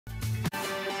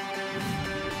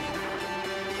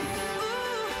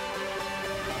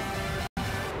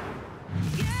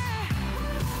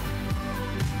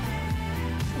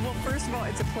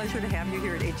It's a pleasure to have you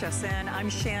here at HSN. I'm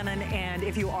Shannon, and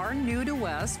if you are new to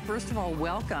us, first of all,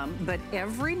 welcome. But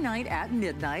every night at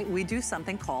midnight, we do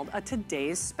something called a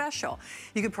Today's Special.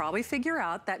 You could probably figure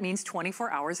out that means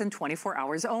 24 hours and 24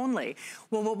 hours only.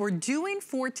 Well, what we're doing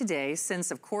for today,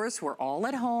 since of course we're all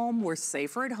at home, we're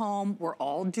safer at home, we're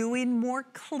all doing more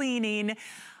cleaning.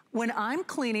 When I'm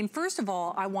cleaning, first of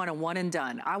all, I want a one and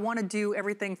done. I want to do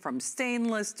everything from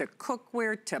stainless to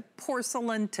cookware to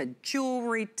porcelain to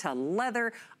jewelry to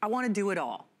leather. I want to do it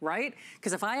all, right?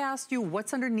 Because if I asked you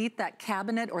what's underneath that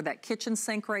cabinet or that kitchen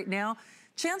sink right now,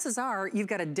 chances are you've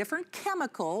got a different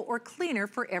chemical or cleaner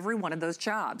for every one of those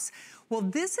jobs. Well,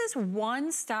 this is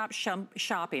one-stop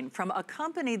shopping from a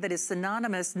company that is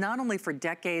synonymous not only for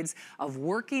decades of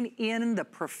working in the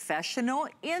professional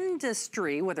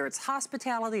industry, whether it's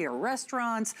hospitality or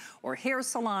restaurants or hair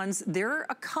salons. They're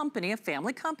a company, a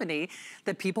family company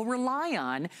that people rely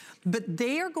on, but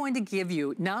they are going to give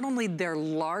you not only their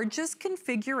largest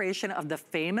configuration of the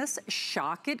famous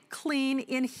Shock It Clean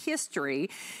in history,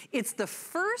 it's the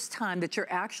first time that you're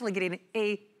actually getting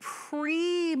a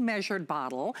pre-measured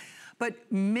bottle, but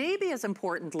maybe as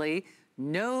importantly,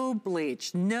 no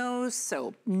bleach, no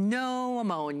soap, no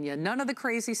ammonia, none of the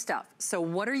crazy stuff. So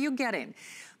what are you getting?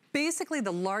 Basically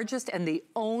the largest and the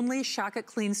only Shock It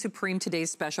Clean Supreme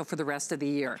Today's Special for the rest of the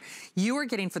year. You are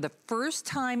getting for the first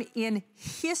time in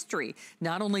history,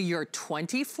 not only your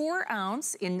 24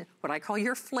 ounce in what I call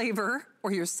your flavor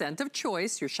or your scent of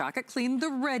choice, your Shock It Clean The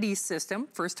Ready system,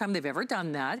 first time they've ever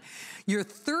done that. Your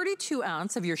 32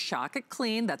 ounce of your Shock It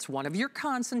Clean, that's one of your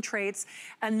concentrates,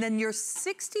 and then your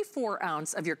 64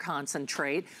 ounce of your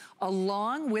concentrate,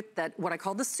 along with that, what I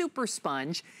call the super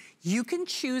sponge. You can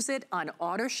choose it on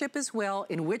auto ship as well,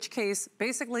 in which case,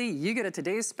 basically, you get a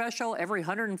Today's Special every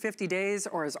 150 days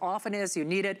or as often as you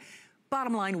need it.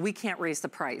 Bottom line, we can't raise the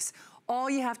price. All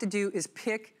you have to do is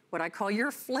pick what I call your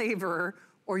flavor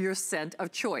or your scent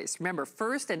of choice. Remember,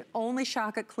 first and only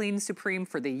Shock It Clean Supreme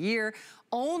for the year.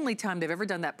 Only time they've ever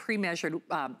done that pre-measured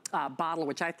bottle,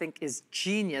 which I think is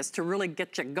genius to really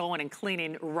get you going and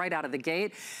cleaning right out of the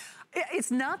gate.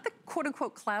 It's not the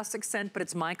quote-unquote classic scent, but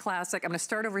it's my classic. I'm gonna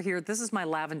start over here. This is my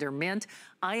lavender mint.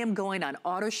 I am going on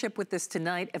auto ship with this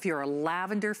tonight. If you're a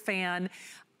lavender fan,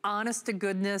 honest to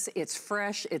goodness, it's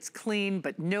fresh, it's clean,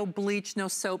 but no bleach, no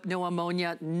soap, no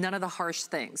ammonia, none of the harsh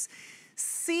things.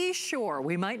 Seashore,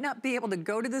 we might not be able to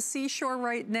go to the seashore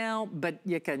right now, but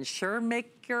you can sure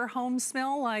make your home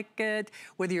smell like it,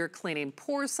 whether you're cleaning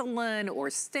porcelain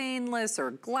or stainless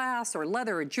or glass or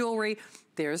leather or jewelry.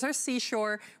 There's our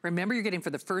Seashore. Remember, you're getting for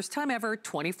the first time ever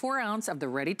 24 ounce of the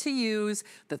ready to use,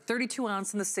 the 32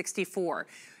 ounce and the 64.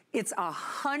 It's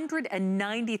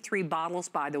 193 bottles,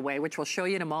 by the way, which we'll show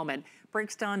you in a moment.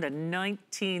 Breaks down to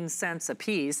 19 cents a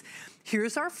piece.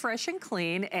 Here's our fresh and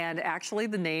clean, and actually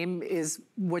the name is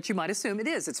what you might assume it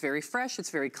is. It's very fresh, it's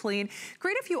very clean.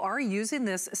 Great if you are using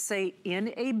this, say,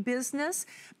 in a business,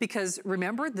 because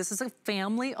remember, this is a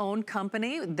family-owned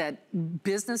company that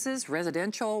businesses,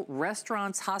 residential,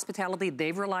 restaurants, hospitality,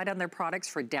 they've relied on their products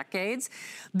for decades.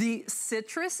 The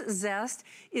citrus zest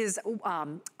is,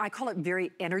 I call it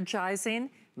very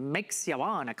energizing. Makes you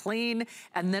wanna clean.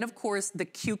 And then of course the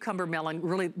cucumber melon,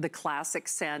 really the classic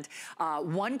scent.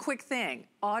 One quick thing,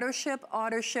 auto ship,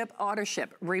 auto ship, auto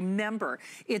ship. Remember,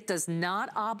 it does not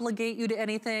obligate you to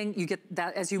anything. You get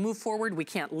that as you move forward. We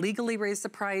can't legally raise the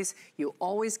price. You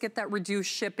always get that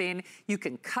reduced shipping. You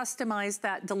can customize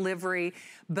that delivery.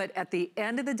 But at the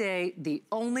end of the day, the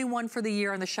only one for the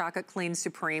year on the Shock It Clean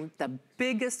Supreme, the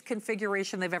biggest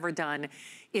configuration they've ever done.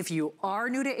 If you are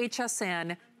new to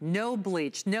HSN, no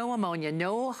bleach, no ammonia,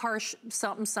 no harsh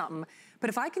something, something. But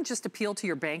if I can just appeal to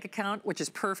your bank account, which is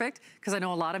perfect, because I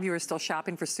know a lot of you are still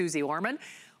shopping for Susie Orman,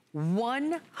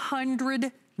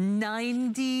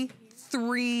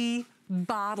 193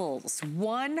 bottles,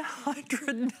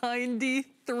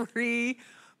 193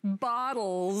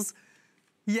 bottles,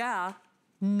 yeah,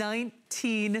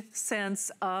 19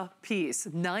 cents a piece,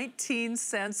 19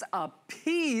 cents a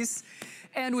piece.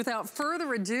 And without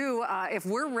further ado, if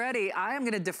we're ready, I am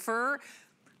gonna defer.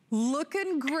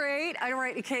 Looking great. All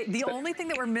right, okay, the only thing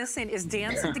that we're missing is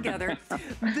dancing together.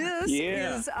 This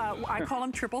is, I call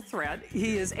him Triple Threat.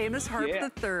 He is Amos Harp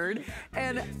III.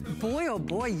 And boy, oh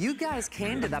boy, you guys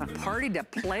came to that party to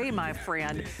play, my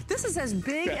friend. This is as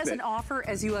big as an offer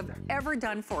as you have ever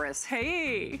done for us.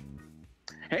 Hey.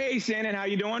 Hey, Shannon, how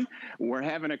you doing? We're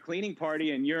having a cleaning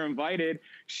party and you're invited.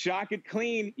 Shock It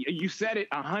Clean, you said it,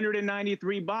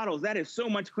 193 bottles. That is so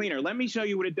much cleaner. Let me show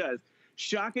you what it does.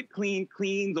 Shock It Clean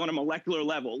cleans on a molecular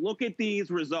level. Look at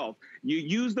these results. You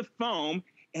use the foam,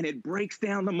 and it breaks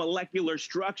down the molecular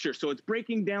structure. So it's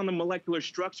breaking down the molecular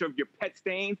structure of your pet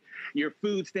stains, your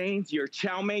food stains, your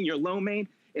chow mein, your lo mein,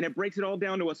 and it breaks it all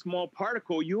down to a small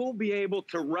particle. You'll be able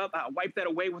to wipe that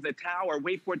away with a towel or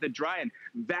wait for it to dry and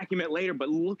vacuum it later. But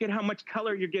look at how much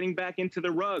color you're getting back into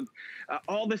the rug.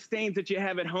 All the stains that you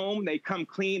have at home, they come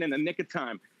clean in the nick of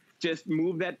time. Just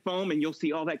move that foam and you'll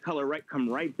see all that color come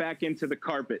right back into the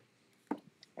carpet.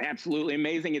 Absolutely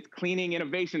amazing. It's cleaning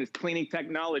innovation. It's cleaning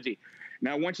technology.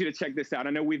 Now, I want you to check this out.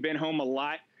 I know we've been home a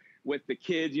lot with the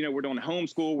kids. You know, we're doing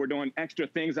homeschool. We're doing extra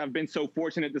things. I've been so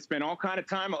fortunate to spend all kind of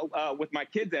time with my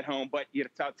kids at home. But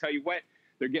I'll tell you what,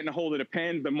 they're getting a hold of the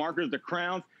pens, the markers, the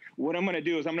crowns. What I'm going to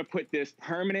do is I'm going to put this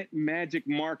permanent magic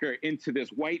marker into this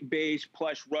white beige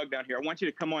plush rug down here. I want you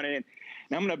to come on in.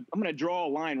 Now, I'm going to draw a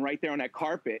line right there on that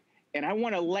carpet. And I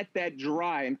want to let that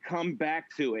dry and come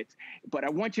back to it. But I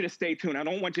want you to stay tuned. I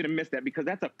don't want you to miss that because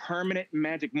that's a permanent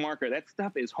magic marker. That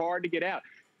stuff is hard to get out.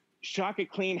 Shock It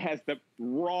Clean has the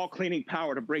raw cleaning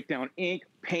power to break down ink,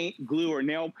 paint, glue, or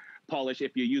nail polish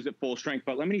if you use it full strength.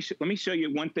 But let me show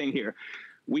you one thing here.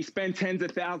 We spend tens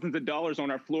of thousands of dollars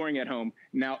on our flooring at home.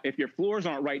 Now, if your floors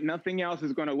aren't right, nothing else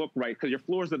is going to look right because your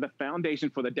floors are the foundation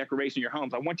for the decoration of your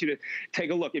homes. I want you to take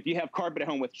a look. If you have carpet at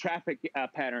home with traffic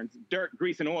patterns, dirt,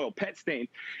 grease, and oil, pet stains,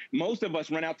 most of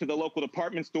us run out to the local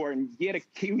department store and get a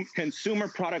consumer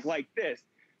product like this.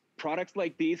 Products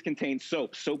like these contain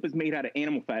soap. Soap is made out of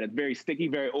animal fat. It's very sticky,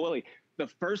 very oily. The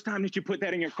first time that you put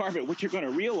that in your carpet, what you're going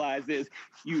to realize is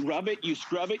you rub it, you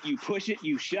scrub it, you push it,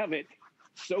 you shove it.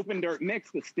 Soap and dirt mix,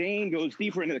 the stain goes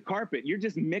deeper into the carpet. You're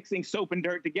just mixing soap and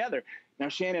dirt together. Now,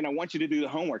 Shannon, I want you to do the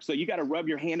homework. So you got to rub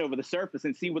your hand over the surface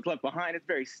and see what's left behind. It's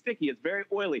very sticky. It's very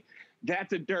oily.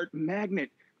 That's a dirt magnet.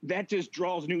 That just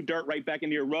draws new dirt right back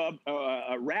into your rub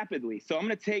rapidly. So I'm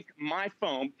going to take my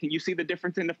foam. Can you see the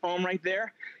difference in the foam right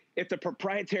there? It's a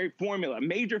proprietary formula.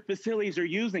 Major facilities are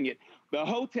using it. The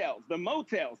hotels, the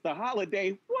motels, the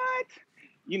Holiday, what?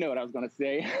 You know what I was going to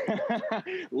say.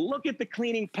 Look at the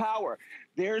cleaning power.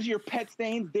 There's your pet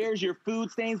stains. There's your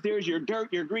food stains. There's your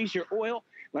dirt, your grease, your oil.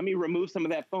 Let me remove some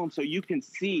of that foam so you can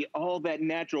see all that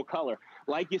natural color.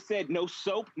 Like you said, no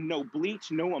soap, no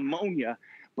bleach, no ammonia,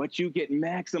 but you get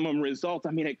maximum results.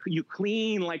 I mean, you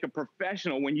clean like a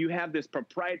professional when you have this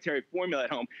proprietary formula at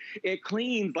home. It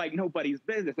cleans like nobody's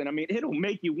business. And I mean, it'll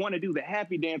make you want to do the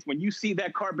happy dance when you see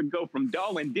that carpet go from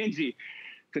dull and dingy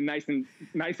to nice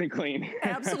and clean.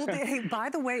 Absolutely. Hey, by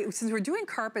the way, since we're doing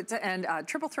carpet and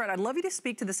triple threat, I'd love you to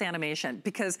speak to this animation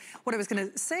because what I was going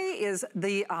to say is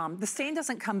the stain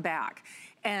doesn't come back,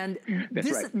 and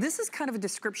this is kind of a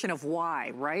description of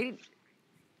why, right?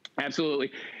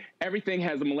 Absolutely. Everything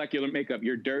has a molecular makeup.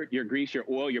 Your dirt, your grease, your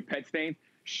oil, your pet stain.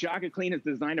 Shock It Clean is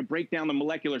designed to break down the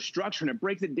molecular structure, and it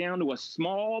breaks it down to a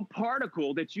small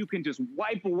particle that you can just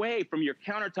wipe away from your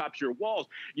countertops, your walls,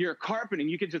 your carpet, and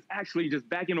you can just actually just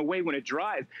vacuum away when it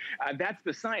dries. That's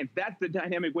the science. That's the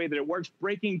dynamic way that it works,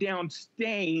 breaking down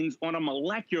stains on a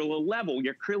molecular level.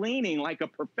 You're cleaning like a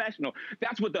professional.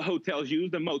 That's what the hotels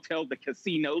use, the motels, the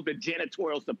casinos, the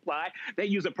janitorial supply. They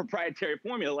use a proprietary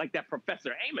formula like that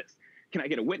Professor Amos. Can I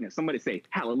get a witness? Somebody say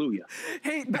hallelujah.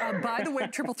 Hey, by the way,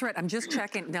 triple threat, I'm just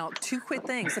checking. Now, two quick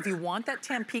things. If you want that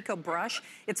Tampico brush,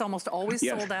 it's almost always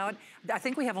sold out. I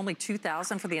think we have only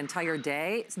 2,000 for the entire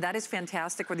day. So that is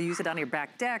fantastic, whether you use it on your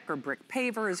back deck or brick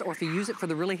pavers, or if you use it for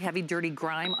the really heavy, dirty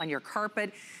grime on your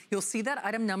carpet. You'll see that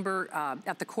item number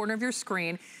at the corner of your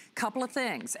screen. Couple of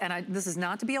things, and this is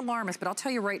not to be alarmist, but I'll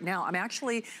tell you right now, I'm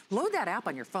actually, load that app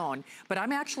on your phone, but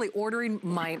I'm actually ordering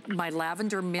my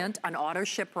lavender mint on auto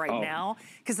ship right now,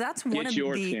 because that's one of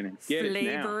the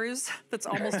flavors that's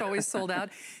almost always sold out.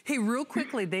 Hey, real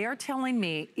quickly, they are telling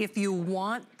me if you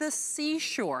want the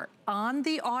seashore on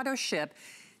the auto ship,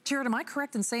 Jared, am I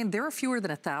correct in saying there are fewer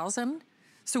than 1,000?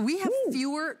 So we have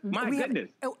fewer, we have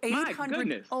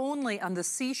 800 only on the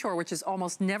seashore, which is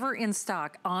almost never in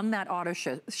stock on that auto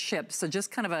ship. So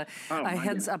just kind of a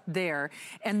heads up there.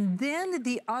 And then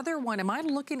the other one, am I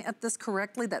looking at this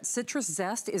correctly? That citrus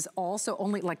zest is also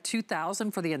only like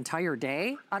 2,000 for the entire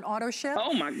day on auto ship.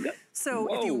 Oh my God.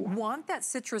 So if you want that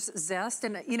citrus zest,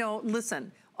 and you know,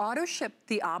 listen, auto ship,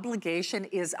 the obligation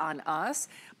is on us,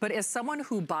 but as someone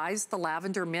who buys the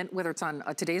lavender mint, whether it's on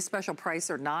today's special price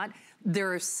or not,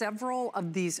 there are several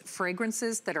of these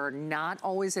fragrances that are not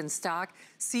always in stock.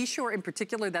 Seashore in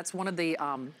particular, that's one of the,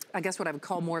 I guess what I would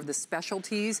call more of the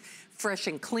specialties. Fresh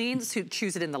and Clean, so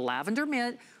choose it in the lavender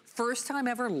mint. First time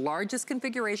ever, largest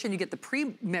configuration. You get the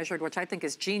pre-measured, which I think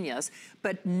is genius,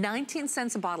 but 19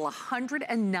 cents a bottle,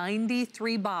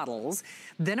 193 bottles.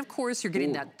 Then of course, you're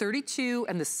getting that 32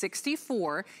 and the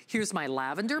 64. Here's my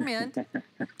lavender mint.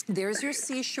 There's your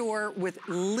Seashore with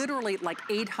literally like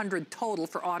 800 total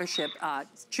for auto ship.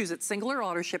 Choose it single or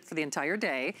auto ship for the entire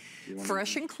day.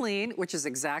 Fresh and clean, which is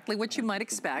exactly what you might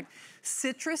expect.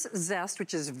 Citrus zest,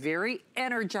 which is very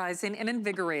energizing and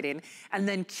invigorating. And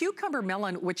then cucumber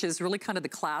melon, which is really kind of the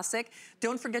classic.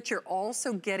 Don't forget you're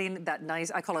also getting that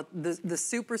nice, I call it the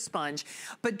super sponge.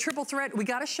 But triple threat, we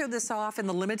gotta show this off in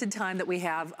the limited time that we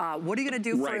have. What are you gonna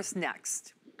do for us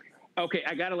next? Okay,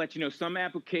 I gotta let you know, some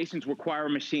applications require a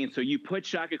machine. So you put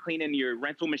Shaka Clean in your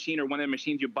rental machine or one of the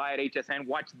machines you buy at HSN.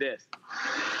 Watch this.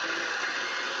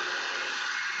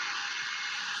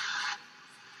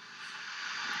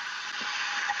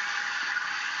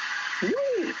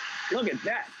 Woo! Look at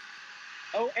that.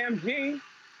 OMG.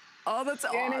 Oh, that's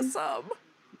awesome.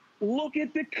 Look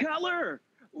at the color.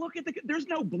 Look at there's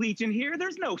no bleach in here.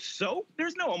 There's no soap.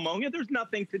 There's no ammonia. There's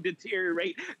nothing to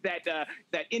deteriorate that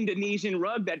Indonesian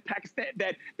rug, that Pakistan,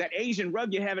 that Asian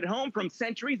rug you have at home from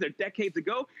centuries or decades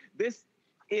ago. This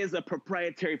is a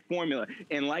proprietary formula.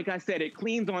 And like I said, it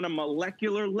cleans on a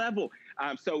molecular level.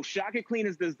 So Shaka Clean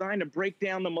is designed to break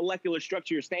down the molecular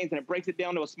structure of your stains, and it breaks it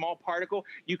down to a small particle.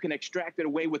 You can extract it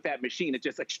away with that machine. It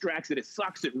just extracts it. It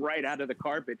sucks it right out of the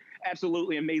carpet.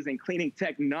 Absolutely amazing cleaning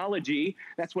technology.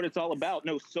 That's what it's all about.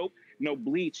 No soap, no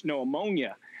bleach, no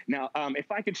ammonia. Now,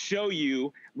 if I could show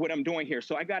you what I'm doing here.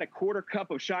 So I got a quarter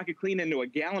cup of Shaka Clean into a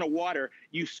gallon of water.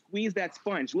 You squeeze that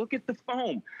sponge. Look at the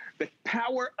foam. The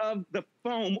power of the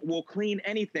foam will clean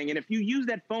anything. And if you use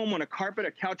that foam on a carpet,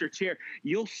 a couch, or chair,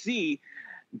 you'll see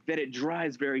that it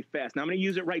dries very fast. Now, I'm going to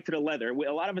use it right to the leather.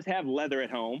 A lot of us have leather at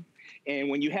home. And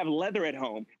when you have leather at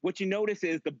home, what you notice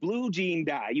is the blue jean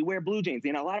dye. You wear blue jeans.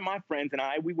 And a lot of my friends and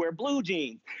I, we wear blue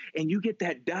jeans. And you get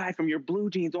that dye from your blue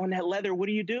jeans on that leather. What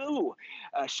do?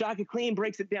 Shaka Clean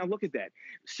breaks it down. Look at that.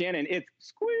 Shannon, it's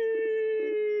squeaky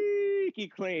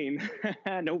clean.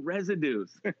 No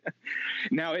residues.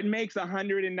 Now, it makes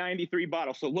 193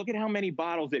 bottles. So look at how many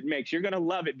bottles it makes. You're going to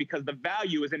love it because the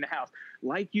value is in the house.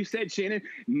 Like you said, Shannon,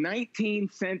 19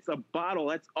 cents a bottle.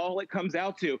 That's all it comes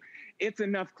out to. It's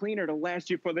enough cleaner to last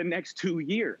you for the next 2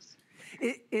 years.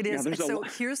 It is. So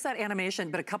here's that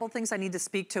animation, but a couple things I need to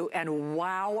speak to, and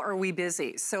wow, are we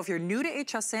busy. So if you're new to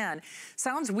HSN,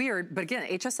 sounds weird, but again,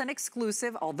 HSN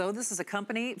exclusive, although this is a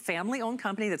company, family-owned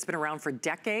company that's been around for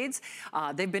decades.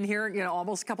 They've been here,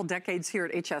 almost a couple decades here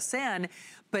at HSN,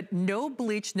 but no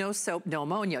bleach, no soap, no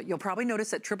ammonia. You'll probably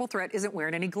notice that Triple Threat isn't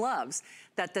wearing any gloves.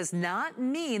 That does not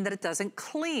mean that it doesn't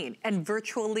clean, and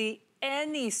virtually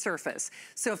any surface.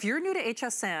 So if you're new to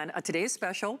HSN, today's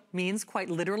special means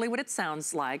quite literally what it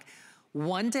sounds like.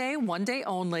 One day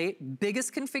only,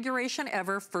 biggest configuration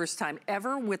ever, first time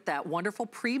ever with that wonderful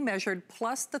pre-measured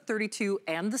plus the 32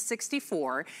 and the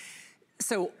 64.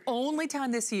 So only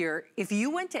time this year, if you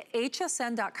went to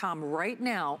hsn.com right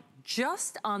now,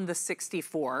 just on the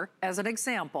 64, as an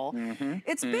example,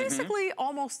 it's basically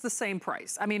almost the same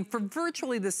price. I mean, for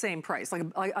virtually the same price, like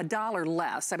a dollar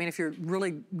less. I mean, if you're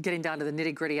really getting down to the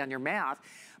nitty gritty on your math.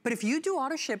 But if you do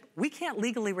auto ship, we can't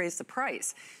legally raise the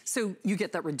price. So you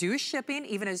get that reduced shipping,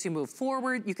 even as you move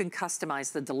forward, you can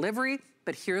customize the delivery.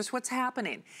 But here's what's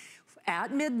happening.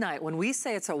 At midnight, when we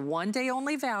say it's a one-day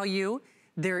only value,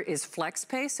 there is flex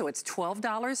pay, so it's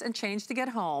 $12 and change to get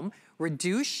home,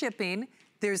 reduced shipping.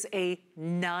 There's a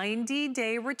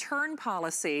 90-day return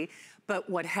policy, but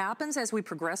what happens as we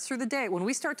progress through the day, when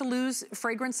we start to lose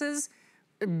fragrances,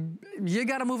 you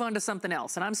gotta move on to something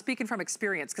else. And I'm speaking from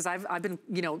experience, because I've been,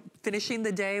 finishing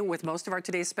the day with most of our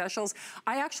today's specials.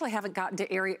 I actually haven't gotten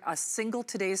to air a single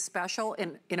today's special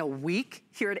in a week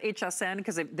here at HSN,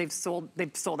 because they've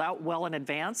sold out well in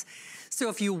advance. So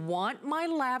if you want my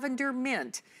lavender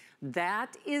mint,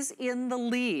 that is in the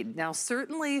lead. Now,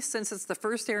 certainly, since it's the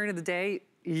first airing of the day,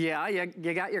 yeah,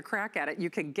 you got your crack at it.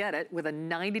 You can get it with a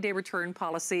 90-day return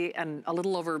policy and a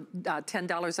little over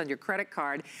 $10 on your credit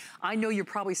card. I know you're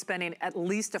probably spending at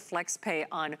least a flex pay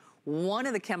on one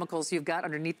of the chemicals you've got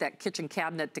underneath that kitchen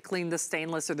cabinet to clean the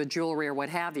stainless or the jewelry or what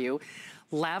have you.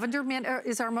 Lavender mint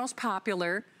is our most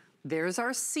popular. There's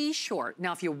our Seashore.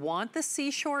 Now, if you want the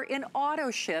Seashore in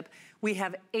auto ship, we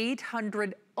have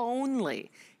 800 only.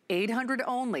 800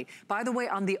 only. By the way,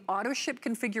 on the auto ship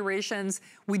configurations,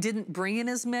 we didn't bring in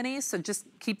as many, so just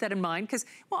keep that in mind. Because,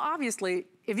 well, obviously,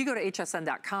 if you go to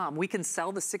hsn.com, we can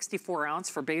sell the 64 ounce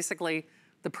for basically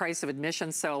the price of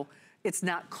admission. So it's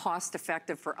not cost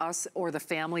effective for us or the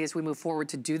family as we move forward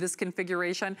to do this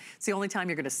configuration. It's the only time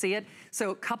you're gonna see it. So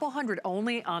a couple hundred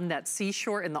only on that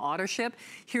Seashore in the auto ship.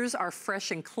 Here's our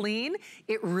fresh and clean.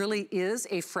 It really is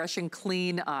a fresh and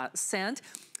clean scent.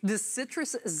 This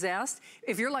citrus zest,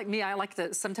 if you're like me, I like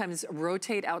to sometimes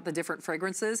rotate out the different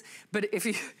fragrances, but if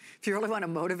you really want to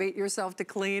motivate yourself to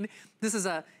clean, this is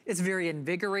it's very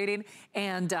invigorating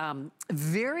and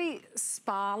very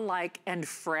spa-like and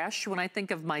fresh. When I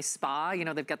think of my spa, you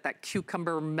know, they've got that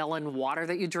cucumber melon water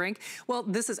that you drink. Well,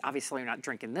 this is, obviously you're not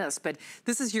drinking this, but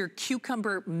this is your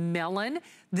cucumber melon.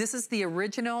 This is the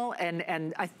original,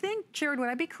 and I think, Jared, would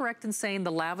I be correct in saying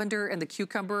the lavender and the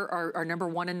cucumber are number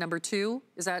 1 and number 2?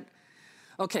 Is that?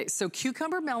 Okay, so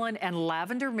cucumber melon and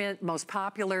lavender mint, most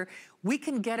popular. We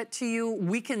can get it to you,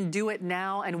 we can do it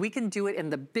now, and we can do it in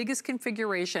the biggest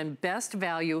configuration, best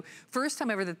value. First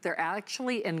time ever that they're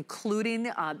actually including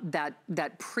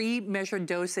that pre-measured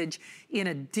dosage in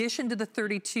addition to the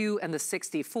 32 and the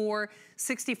 64.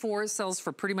 64 sells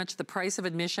for pretty much the price of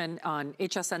admission on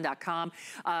hsn.com.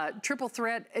 Triple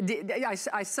threat, I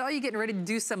saw you getting ready to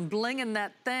do some bling in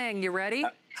that thing. You ready?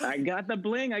 I got the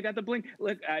bling. I got the bling.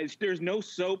 Look, there's no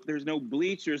soap, there's no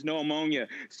bleach, there's no ammonia.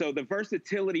 So the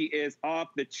versatility is off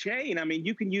the chain. I mean,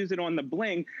 you can use it on the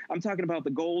bling. I'm talking about the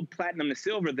gold, platinum, the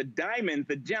silver, the diamonds,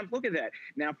 the gems. Look at that.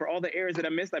 Now, for all the areas that I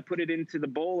missed, I put it into the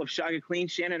bowl of Shaka Clean.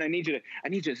 Shannon, I need you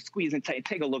to squeeze and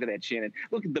take a look at that, Shannon.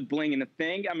 Look at the bling in the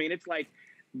thing. I mean, it's like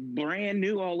brand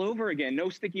new all over again. No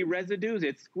sticky residues.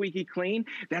 It's squeaky clean.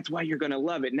 That's why you're going to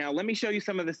love it. Now, let me show you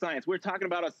some of the science. We're talking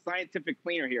about a scientific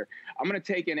cleaner here. I'm going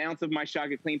to take an ounce of my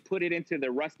Shaka Clean, put it into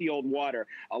the rusty old water.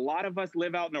 A lot of us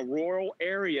live out in a rural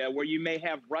area where you may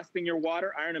have rust in your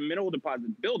water, iron and mineral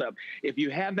deposits buildup. If you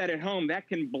have that at home, that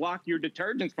can block your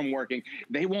detergents from working.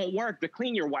 They won't work to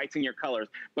clean your whites and your colors.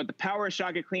 But the power of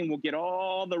Shaka Clean will get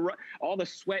all the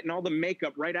sweat and all the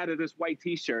makeup right out of this white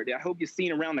T-shirt. I hope you've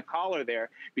seen around the collar there,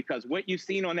 because what you've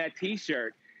seen on that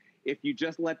T-shirt, if you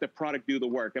just let the product do the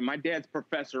work. And my dad's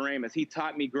Professor Amos. He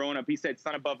taught me growing up. He said,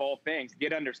 son, above all things,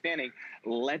 get understanding.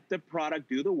 Let the product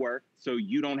do the work so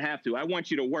you don't have to. I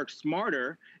want you to work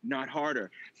smarter, not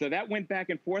harder. So that went back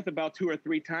and forth about 2 or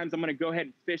 3 times. I'm going to go ahead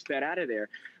and fish that out of there.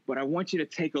 But I want you to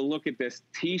take a look at this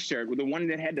T-shirt, with the one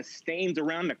that had the stains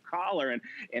around the collar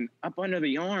and up under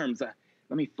the arms.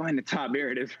 Let me find the top. There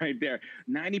it is right there.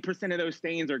 90% of those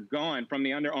stains are gone from the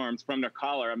underarms, from the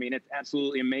collar. I mean, it's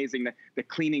absolutely amazing. The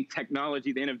cleaning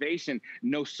technology, the innovation,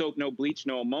 no soap, no bleach,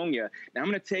 no ammonia. Now I'm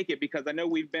going to take it because I know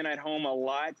we've been at home a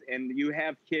lot, and you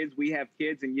have kids, we have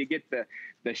kids, and you get the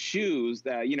shoes.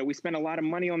 You know, we spend a lot of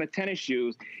money on the tennis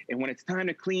shoes, and when it's time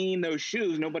to clean those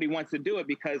shoes, nobody wants to do it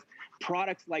because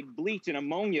products like bleach and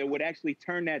ammonia would actually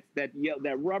turn that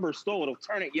rubber sole, it'll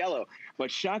turn it yellow.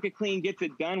 But Shaka Clean gets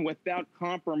it done without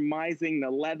compromising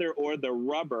the leather or the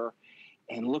rubber.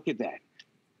 And look at that.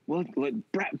 Look,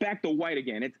 back to white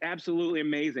again. It's absolutely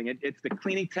amazing. It's the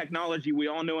cleaning technology we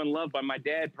all know and love by my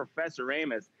dad, Professor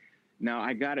Amos. Now,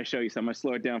 I got to show you something. I'm going to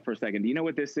slow it down for a second. Do you know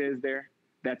what this is there?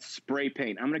 That's spray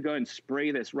paint. I'm going to go ahead and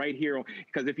spray this right here,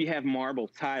 because if you have marble,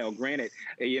 tile, granite,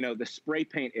 you know, the spray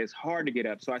paint is hard to get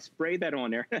up. So I sprayed that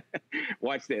on there.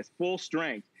 Watch this, full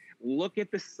strength. Look at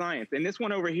the science. And this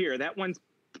one over here, that one's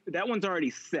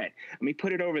already set. Let me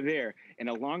put it over there. And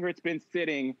the longer it's been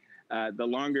sitting, the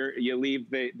longer you leave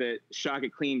the Shaka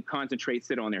Clean concentrate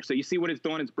sit on there. So you see what it's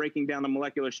doing? It's breaking down the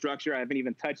molecular structure. I haven't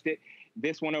even touched it.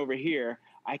 This one over here,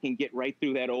 I can get right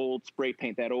through that old spray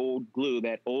paint, that old glue,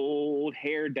 that old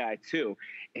hair dye too.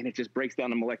 And it just breaks down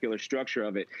the molecular structure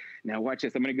of it. Now watch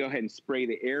this. I'm going to go ahead and spray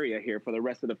the area here for the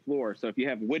rest of the floor. So if you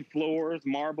have wood floors,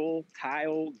 marble,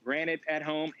 tile, granite at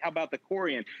home, how about the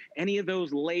Corian? Any of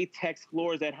those latex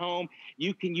floors at home,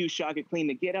 you can use Shaka Clean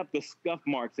to get up the scuff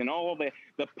marks and all the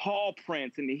paw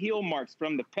prints and the heel marks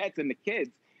from the pets and the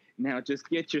kids. Now just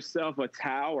get yourself a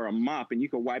towel or a mop and you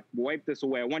can wipe this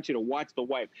away. I want you to watch the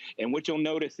wipe. And what you'll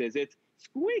notice is it's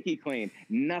squeaky clean.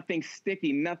 Nothing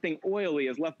sticky, nothing oily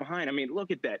is left behind. I mean, look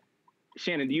at that.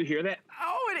 Shannon, do you hear that?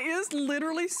 Oh, it is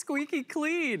literally squeaky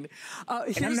clean.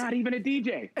 And I'm not even a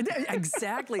DJ.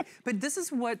 Exactly. But this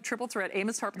is what Triple Threat,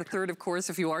 Amos Harp III, of course,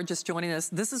 if you are just joining us,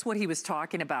 this is what he was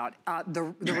talking about.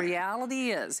 The reality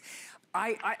is,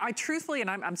 I truthfully, and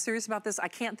I'm serious about this, I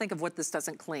can't think of what this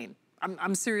doesn't clean.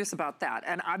 I'm serious about that.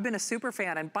 And I've been a super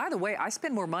fan. And by the way, I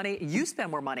spend more money, you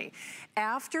spend more money.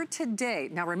 After today,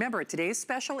 now remember, today's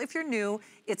special, if you're new,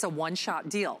 it's a one-shot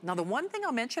deal. Now, the one thing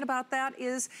I'll mention about that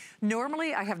is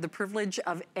normally I have the privilege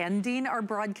of ending our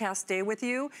broadcast day with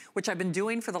you, which I've been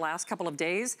doing for the last couple of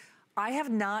days. I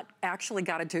have not actually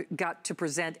got to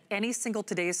present any single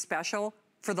today's special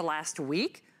for the last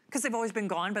week, because they've always been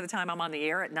gone by the time I'm on the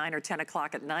air at 9 or 10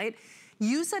 o'clock at night.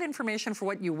 Use that information for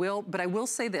what you will, but I will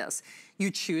say this.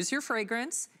 You choose your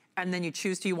fragrance, and then you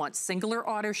choose, do you want single or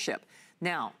auto ship?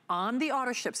 Now, on the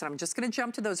auto ships, and I'm just gonna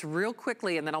jump to those real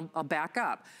quickly, and then I'll back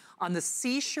up. On the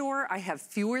Seashore, I have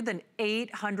fewer than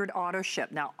 800 auto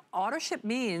ship. Now, auto ship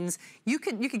means you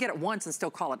can get it once and still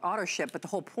call it auto ship, but the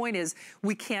whole point is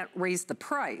we can't raise the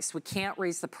price. We can't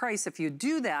raise the price if you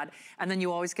do that, and then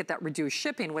you always get that reduced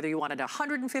shipping, whether you want it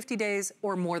 150 days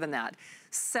or more than that.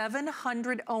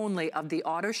 700 only of the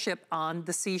auto ship on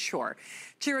the Seashore.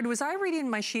 Jared, was I reading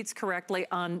my sheets correctly?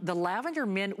 On the Lavender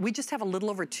Mint, we just have a little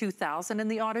over 2,000 in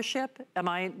the auto ship. Am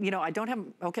I, I don't have,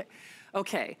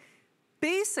 okay.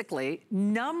 Basically,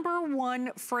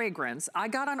 #1 fragrance I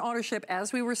got on auto ship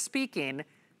as we were speaking.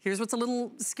 Here's what's a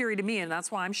little scary to me, and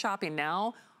that's why I'm shopping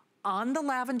now. On the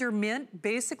Lavender Mint,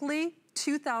 basically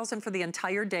 2,000 for the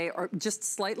entire day, or just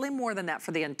slightly more than that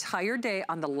for the entire day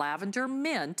on the Lavender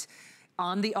Mint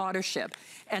on the auto ship.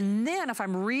 And then, if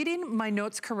I'm reading my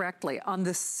notes correctly, on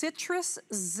the Citrus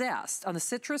Zest,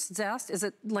 is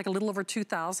it like a little over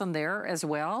 2,000 there as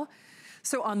well?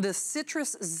 So on the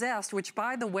Citrus Zest, which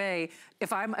by the way,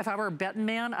 if I were a betting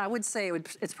man, I would say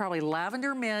it's probably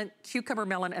Lavender Mint, Cucumber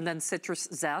Melon, and then Citrus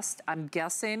Zest, I'm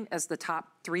guessing, as the top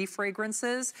 3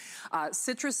 fragrances.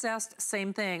 Citrus Zest,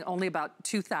 same thing, only about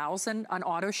 2,000 on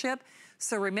auto ship.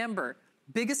 So remember,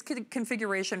 biggest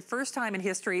configuration, first time in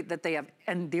history that they have,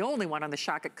 and the only one on the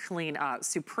Shaka Clean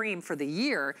Supreme for the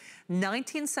year,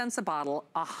 19 cents a bottle,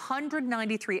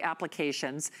 193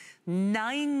 applications,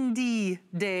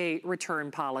 90-day return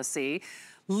policy,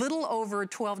 little over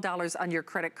 $12 on your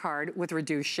credit card with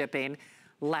reduced shipping.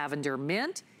 Lavender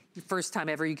Mint, first time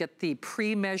ever you get the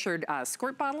pre-measured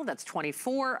squirt bottle, that's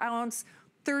 24 ounce,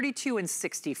 32 and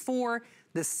 64.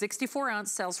 The 64 ounce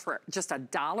sells for just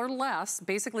 $1 less,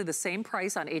 basically the same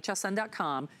price on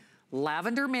hsn.com.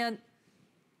 Lavender Mint,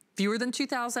 fewer than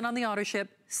 2,000 on the auto ship.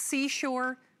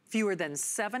 Seashore, fewer than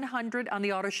 700 on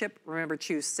the auto ship. Remember,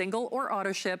 choose single or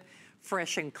auto ship.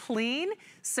 Fresh and Clean,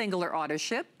 single or auto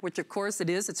ship, which of course it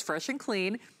is, it's fresh and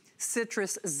clean.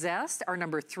 Citrus Zest, our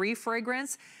 #3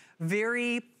 fragrance.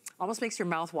 Very, almost makes your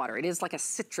mouth water. It is like a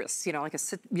citrus, like a,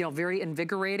 very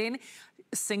invigorating.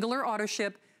 Single or auto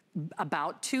ship,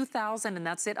 about 2,000, and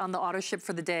that's it on the auto ship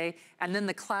for the day. And then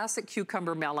the classic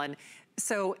Cucumber Melon.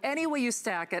 So any way you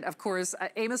stack it, of course,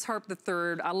 Amos Harp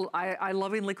III, I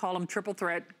lovingly call him triple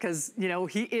threat because,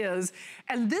 he is.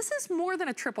 And this is more than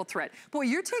a triple threat. Boy,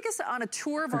 you're taking us on a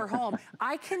tour of our home.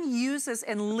 I can use this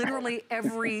in literally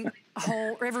every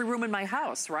room in my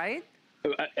house, right?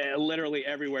 Literally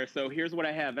everywhere. So here's what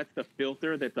I have. That's the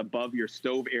filter that's above your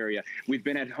stove area. We've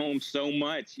been at home so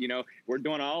much, we're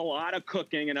doing a lot of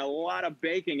cooking and a lot of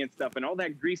baking and stuff, and all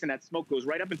that grease and that smoke goes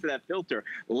right up into that filter.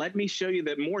 Let me show you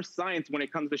that more science when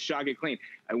it comes to Shaka Clean.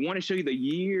 I want to show you the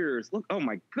years. Look, oh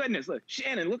my goodness, look,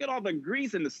 Shannon, look at all the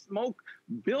grease and the smoke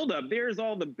buildup. There's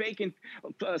all the bacon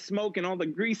smoke and all the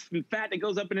grease and fat that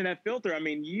goes up into that filter. I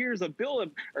mean, years of buildup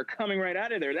are coming right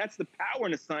out of there. That's the power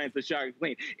and the science of Shaka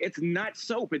Clean. It's not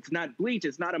soap, it's not bleach,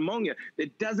 it's not ammonia.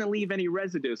 It doesn't leave any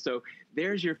residue. So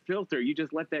there's your filter. You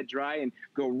just let that dry and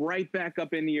go right back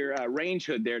up into your range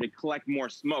hood there to collect more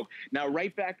smoke. Now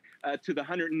right back to the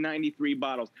 193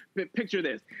 bottles. Picture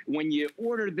this. When you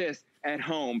order this at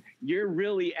home, you're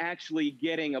really actually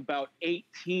getting about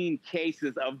 18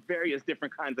 cases of various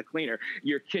different kinds of cleaner.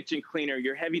 Your kitchen cleaner,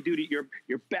 your heavy duty, your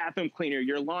bathroom cleaner,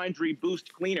 your laundry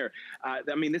boost cleaner. I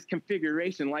mean, this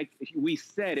configuration, like we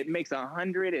said, it makes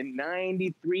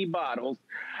 193 bottles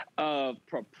of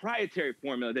proprietary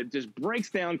formula that just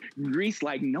breaks down grease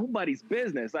like nobody's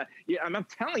business. I'm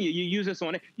telling you, you use this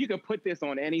on it. You can put this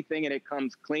on anything and it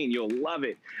comes clean. You'll love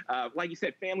it. Like you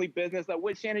said, family business.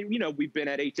 With Shannon, we've been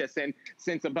at HSN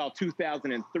since about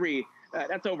 2003.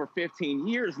 That's over 15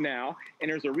 years now, and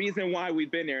there's a reason why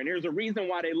we've been there, and there's a reason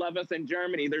why they love us in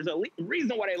Germany. There's a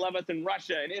reason why they love us in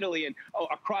Russia and Italy and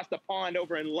across the pond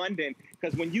over in London,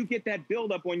 because when you get that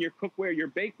buildup on your cookware, your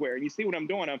bakeware, and you see what I'm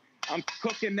doing, I'm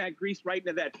cooking that grease right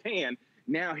into that pan.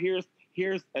 Now here's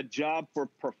a job for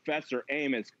Professor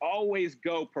Amos. Always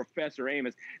go Professor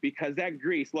Amos, because that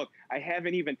grease, look, I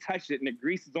haven't even touched it and the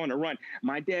grease is on the run.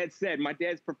 My dad's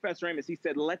Professor Amos. He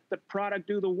said, let the product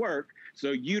do the work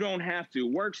so you don't have to.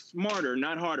 Work smarter,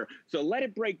 not harder. So let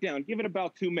it break down. Give it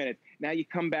about 2 minutes. Now you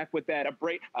come back with that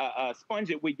sponge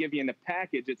that we give you in the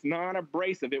package. It's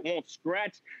non-abrasive. It won't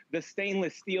scratch the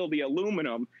stainless steel, the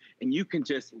aluminum, and you can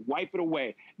just wipe it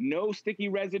away. No sticky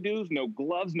residues, no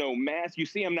gloves, no mask. You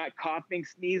see I'm not coughing,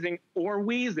 sneezing, or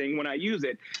wheezing when I use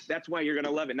it. That's why you're going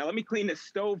to love it. Now let me clean the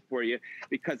stove for you,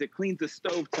 because it cleans the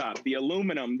stove top, the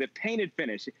aluminum, the painted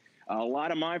finish. A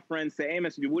lot of my friends say,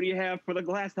 Amos, what do you have for the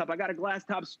glass top? I got a glass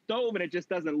top stove and it just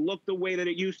doesn't look the way that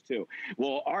it used to.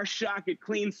 Well, our Shock It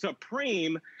Clean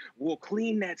Supreme will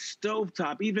clean that stove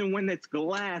top, even when it's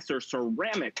glass or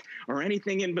ceramic or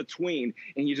anything in between.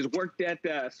 And you just work that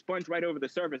sponge right over the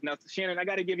surface. Now, Shannon, I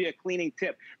got to give you a cleaning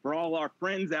tip for all our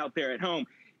friends out there at home.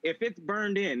 If it's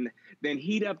burned in, then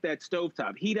heat up that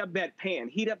stovetop, heat up that pan,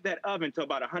 heat up that oven to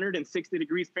about 160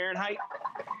 degrees Fahrenheit,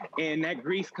 and that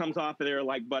grease comes off of there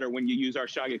like butter when you use our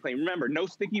Shock It Clean. Remember, no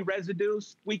sticky residue,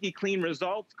 squeaky clean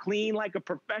results, clean like a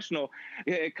professional,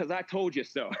 because I told you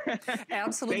so.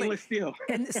 Absolutely. Stainless steel.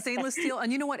 And stainless steel.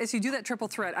 And you know what, as you do that triple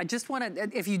threat, I just want to,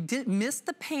 if you did miss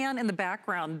the pan in the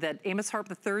background that Amos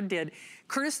Harp III did,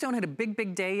 Curtis Stone had a big,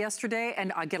 big day yesterday,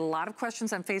 and I get a lot of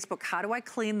questions on Facebook. How do I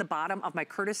clean the bottom of my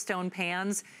Curtis Stone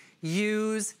pans?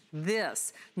 Use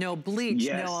this. No bleach,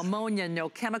 yes. No ammonia, no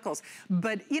chemicals.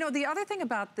 But you know, the other thing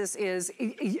about this is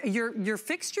your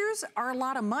fixtures are a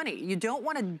lot of money. You don't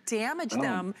want to damage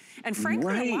them. And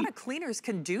frankly, a lot of cleaners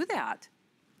can do that.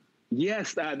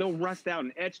 Yes, they'll rust out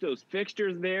and etch those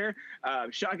fixtures there.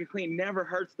 Shock It Clean never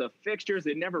hurts the fixtures.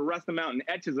 It never rusts them out and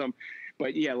etches them.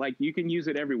 But yeah, like you can use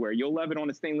it everywhere. You'll love it on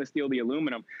the stainless steel, the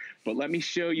aluminum. But let me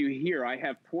show you here. I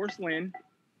have porcelain.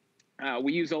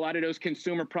 We use a lot of those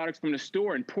consumer products from the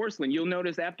store. And porcelain, you'll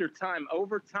notice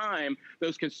over time,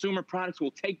 those consumer products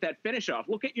will take that finish off.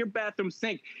 Look at your bathroom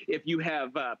sink. If you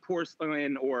have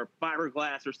porcelain or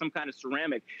fiberglass or some kind of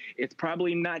ceramic, it's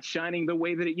probably not shining the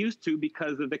way that it used to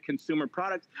because of the consumer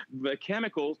products, the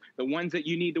chemicals, the ones that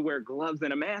you need to wear gloves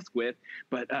and a mask with.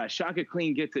 But Shock It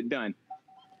Clean gets it done.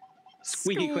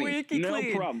 Squeaky clean. No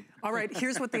problem. All right,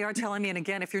 here's what they are telling me. And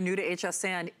again, if you're new to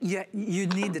HSN, you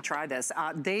need to try this.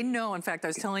 They know, in fact, I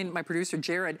was telling my producer,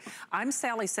 Jared, I'm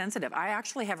Sally sensitive. I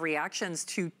actually have reactions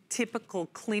to typical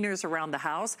cleaners around the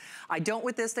house. I don't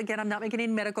with this. Again, I'm not making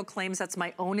any medical claims. That's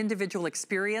my own individual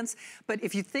experience. But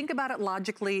if you think about it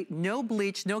logically, no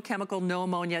bleach, no chemical, no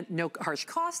ammonia, no harsh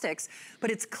caustics, but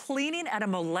it's cleaning at a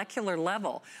molecular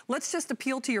level. Let's just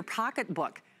appeal to your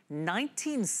pocketbook.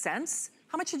 19 cents?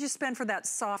 How much did you spend for that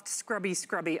soft, scrubby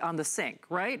on the sink,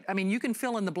 right? I mean, you can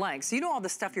fill in the blanks. You know all the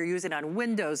stuff you're using on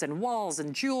windows and walls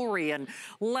and jewelry and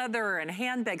leather and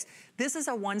handbags. This is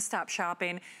a one-stop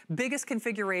shopping, biggest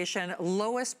configuration,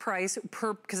 lowest price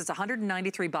because it's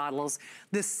 193 bottles.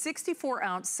 The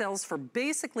 64-ounce sells for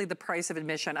basically the price of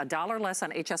admission, $1 less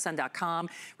on hsn.com.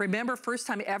 Remember, first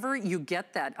time ever, you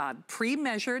get that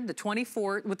pre-measured, the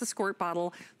 24 with the squirt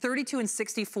bottle, 32 and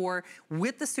 64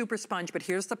 with the super sponge, but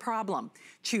here's the problem.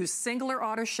 Choose single or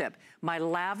auto ship. My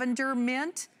lavender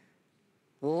mint,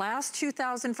 last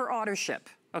 $2,000 for auto ship,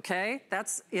 okay?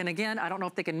 And again, I don't know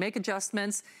if they can make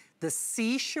adjustments. The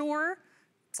Seashore,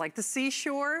 it's like the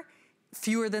Seashore,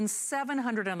 fewer than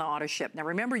 $700 on the auto ship. Now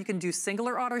remember, you can do single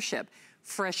or auto ship.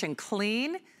 Fresh and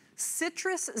Clean,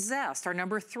 Citrus Zest, our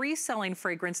number 3 selling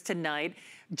fragrance tonight,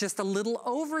 just a little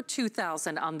over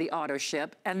 $2,000 on the auto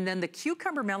ship. And then the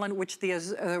Cucumber Melon, which the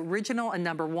original and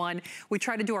number 1. We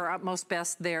try to do our utmost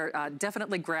best there.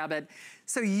 Definitely grab it.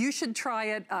 So you should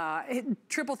try it.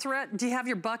 Triple threat, do you have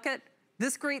your bucket?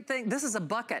 This great thing, this is a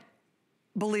bucket,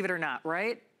 believe it or not,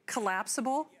 right?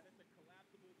 Collapsible.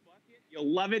 You'll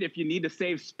love it if you need to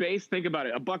save space. Think about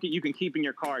it. A bucket you can keep in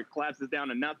your car. It collapses down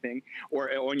to nothing,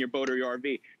 or on your boat or your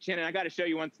RV. Shannon, I got to show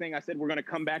you one thing. I said we're going to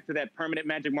come back to that permanent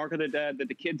magic marker that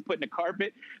the kids put in the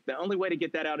carpet. The only way to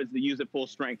get that out is to use it full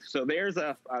strength. So there's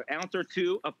an ounce or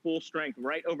 2 of full strength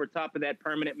right over top of that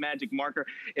permanent magic marker.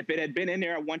 If it had been in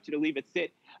there, I want you to leave it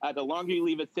sit. The longer you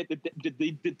leave it sit,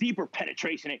 the deeper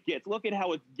penetration it gets. Look at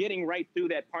how it's getting right through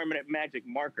that permanent magic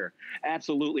marker.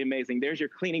 Absolutely amazing. There's your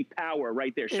cleaning power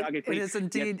right there. Shock It Clean. It is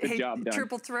indeed. Hey,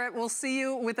 Triple threat, we'll see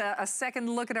you with a second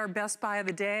look at our best buy of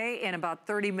the day in about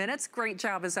 30 minutes. Great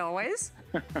job as always.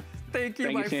 Thank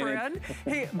you, my friend.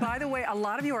 Hey, by the way, a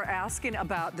lot of you are asking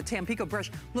about the Tampico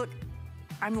brush. Look,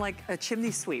 I'm like a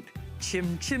chimney sweep.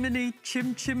 Chim chimney,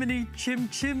 chim chimney, chim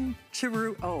chim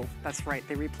chiroo. Oh, that's right,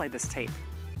 they replayed this tape.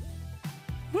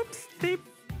 Whoops, beep.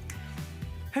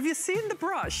 Have you seen the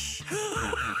brush?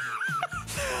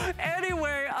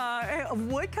 Anyway,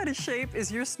 what kind of shape is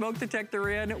your smoke detector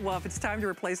in? Well, if it's time to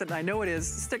replace it, and I know it is,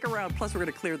 stick around, plus we're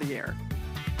gonna clear the air.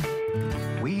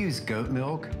 We use goat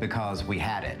milk because we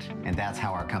had it, and that's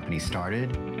how our company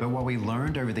started. But what we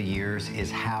learned over the years is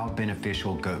how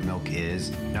beneficial goat milk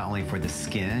is, not only for the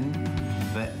skin,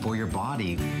 but for your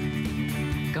body.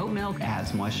 Goat milk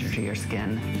adds moisture to your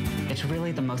skin. It's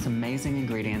really the most amazing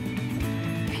ingredient.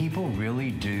 People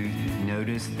really do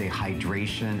notice the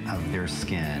hydration of their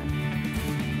skin.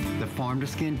 The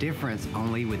farm-to-skin difference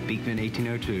only with Beekman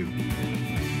 1802.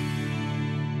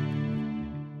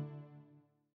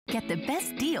 Get the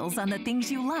best deals on the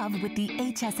things you love with the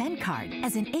HSN card.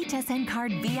 As an HSN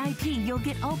card VIP, you'll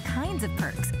get all kinds of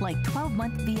perks, like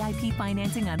 12-month VIP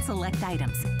financing on select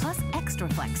items, plus extra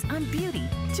flex on beauty,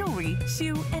 jewelry,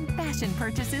 shoe, and fashion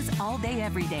purchases all day,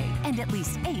 every day. And at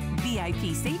least 8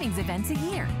 VIP savings events a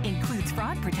year. Includes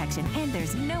fraud protection, and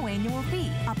there's no annual fee.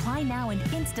 Apply now and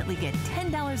instantly get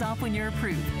 $10 off when you're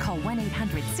approved. Call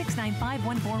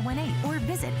 1-800-695-1418 or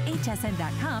visit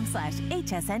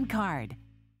hsn.com/HSN card.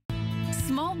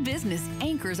 Small business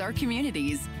anchors our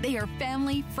communities. They are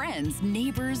family, friends,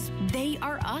 neighbors. They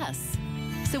are us.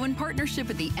 So in partnership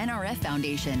with the NRF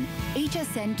Foundation,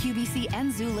 HSN, QVC,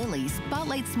 and Zulily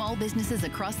spotlight small businesses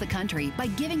across the country by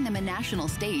giving them a national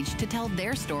stage to tell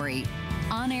their story.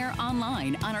 On air,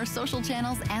 online, on our social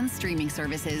channels and streaming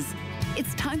services.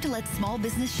 It's time to let small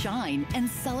business shine and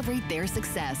celebrate their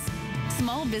success.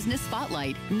 Small Business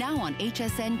Spotlight, now on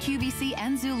HSN, QVC,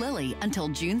 and Zulily until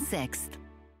June 6th.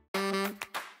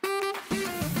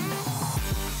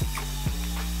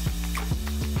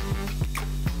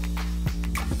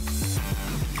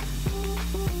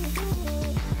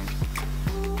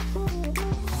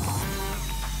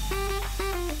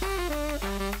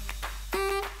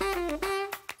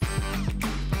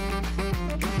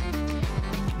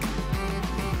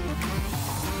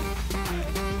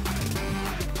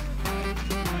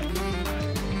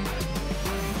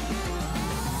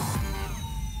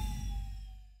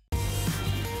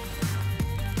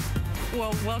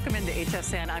 Well, welcome into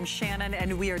HSN. I'm Shannon,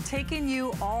 and we are taking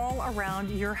you all around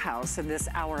your house in this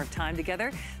hour of time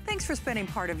together. Thanks for spending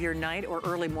part of your night or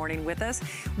early morning with us.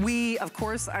 We, of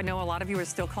course, I know a lot of you are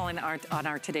still calling on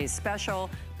our today's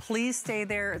special. Please stay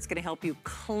there. It's going to help you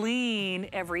clean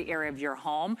every area of your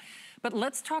home. But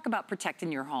let's talk about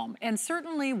protecting your home. And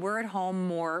certainly we're at home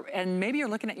more, and maybe you're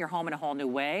looking at your home in a whole new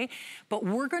way, but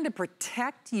we're going to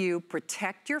protect you,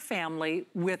 protect your family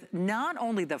with not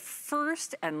only the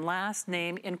first and last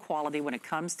name in quality when it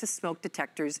comes to smoke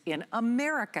detectors in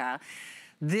America.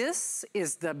 This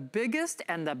is the biggest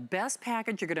and the best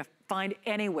package you're gonna find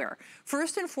anywhere.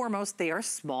 First and foremost, they are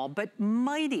small but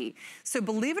mighty. So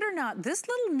believe it or not, this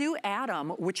little new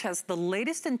atom, which has the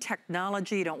latest in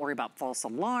technology, don't worry about false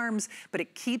alarms, but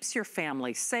it keeps your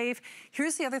family safe.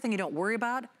 Here's the other thing you don't worry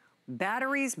about.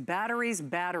 Batteries, batteries,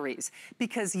 batteries.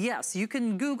 Because yes, you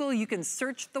can Google, you can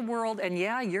search the world, and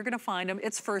yeah, you're gonna find them.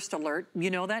 It's First Alert, you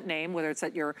know that name, whether it's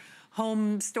at your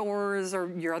home stores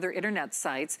or your other internet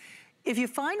sites. If you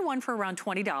find one for around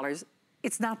 $20,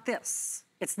 it's not this.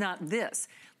 It's not this.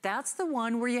 That's the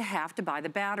one where you have to buy the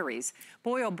batteries.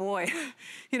 Boy, oh boy,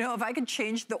 you know, if I could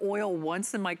change the oil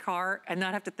once in my car and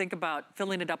not have to think about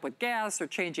filling it up with gas or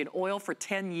changing oil for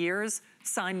 10 years,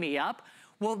 sign me up.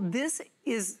 Well, this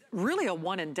is really a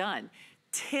one and done.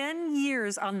 10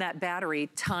 years on that battery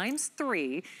times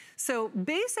 3. So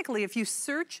basically, if you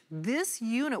search this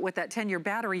unit with that 10-year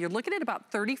battery, you're looking at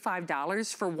about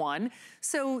 $35 for one.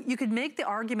 So you could make the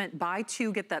argument, buy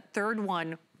two, get that third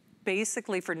one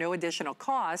basically for no additional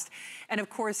cost. And of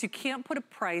course, you can't put a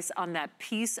price on that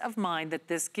peace of mind that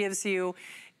this gives you.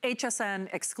 HSN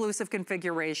exclusive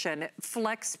configuration,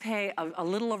 flex pay a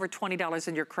little over $20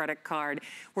 in your credit card.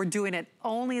 We're doing it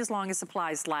only as long as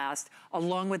supplies last,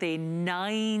 along with a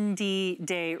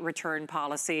 90-day return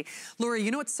policy. Lori,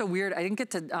 you know what's so weird? I didn't get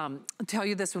to tell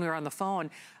you this when we were on the phone.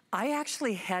 I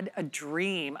actually had a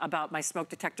dream about my smoke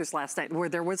detectors last night where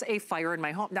there was a fire in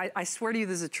my home. I swear to you,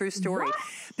 this is a true story. What?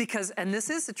 Because, and this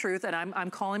is the truth, and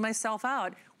I'm calling myself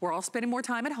out. We're all spending more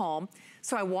time at home.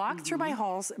 So I walk through my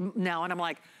halls now and I'm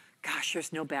like, gosh,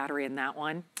 there's no battery in that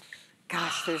one.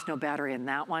 Gosh, there's no battery in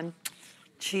that one.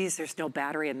 Geez, there's no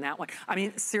battery in that one. I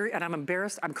mean, seriously, and I'm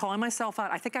embarrassed. I'm calling myself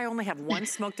out. I think I only have one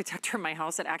smoke detector in my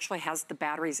house that actually has the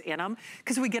batteries in them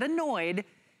because we get annoyed.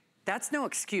 That's no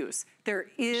excuse. There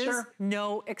is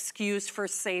no excuse for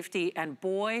safety. And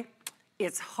boy,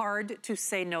 it's hard to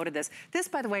say no to this. This,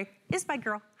 by the way, is my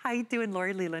girl. How you doing,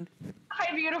 Lori Leland?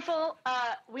 Hi, beautiful.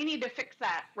 We need to fix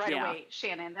that right away,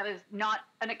 Shannon. That is not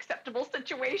an acceptable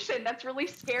situation. That's really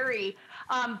scary.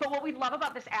 But what we love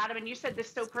about this, Adam, and you said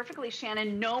this so perfectly,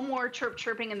 Shannon, no more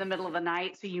chirping in the middle of the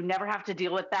night, so you never have to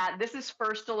deal with that. This is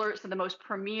First Alert, so the most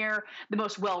premier, the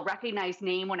most well-recognized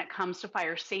name when it comes to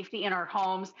fire safety in our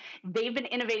homes. They've been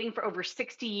innovating for over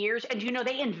 60 years, and you know,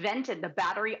 they invented the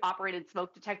battery-operated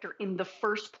smoke detector in the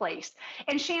first place.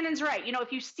 And Shannon's right. You know,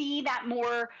 if you see that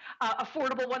more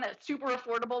affordable one, that super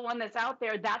affordable one that's out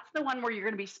there, that's the one where you're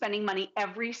going to be spending money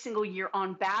every single year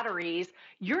on batteries.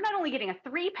 You're not only getting a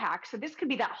 3-pack, so this could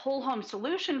be that whole home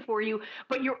solution for you,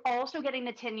 but you're also getting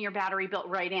the 10-year battery built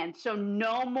right in. So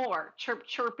no more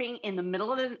chirping in the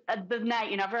middle of the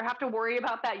night. You never have to worry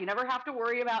about that. You never have to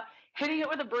worry about hitting it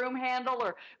with a broom handle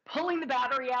or pulling the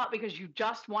battery out because you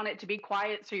just want it to be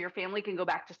quiet so your family can go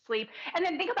back to sleep. And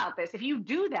then think about this. If you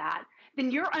do that,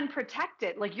 then you're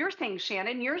unprotected. Like your things,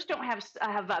 Shannon, yours don't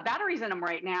have batteries in them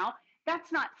right now.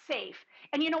 That's not safe.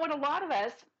 And you know what? A lot of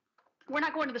us, we're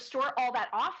not going to the store all that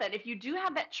often. If you do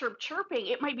have that chirping,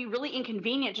 it might be really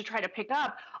inconvenient to try to pick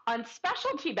up on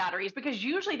specialty batteries because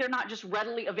usually they're not just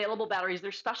readily available batteries,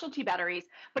 they're specialty batteries.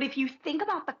 But if you think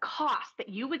about the cost that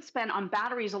you would spend on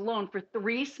batteries alone for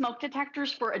 3 smoke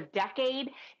detectors for a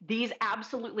decade, these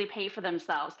absolutely pay for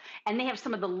themselves. And they have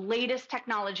some of the latest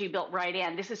technology built right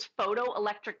in. This is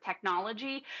photoelectric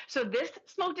technology. So this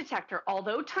smoke detector,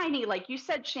 although tiny, like you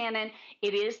said, Shannon,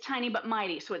 it is tiny but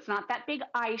mighty. So it's not that big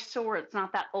eyesore. It's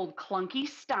not that old clunky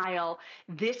style.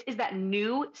 This is that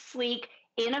new, sleek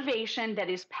innovation that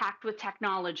is packed with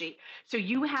technology. So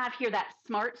you have here that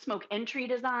smart smoke entry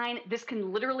design. This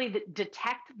can literally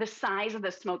detect the size of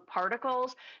the smoke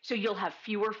particles. So you'll have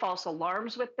fewer false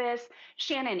alarms with this.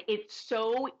 Shannon, it's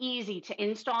so easy to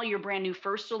install your brand new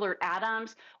First Alert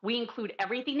add-ons. We include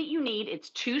everything that you need. It's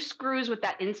 2 screws with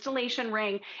that installation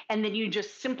ring, and then you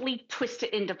just simply twist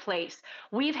it into place.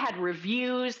 We've had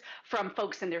reviews from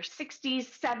folks in their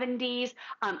 60s, 70s,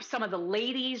 some of the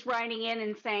ladies writing in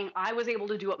and saying, I was able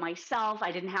to do it myself.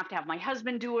 I didn't have to have my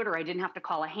husband do it, or I didn't have to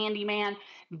call a handyman.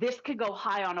 This could go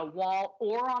high on a wall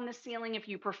or on the ceiling if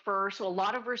you prefer. So a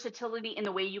lot of versatility in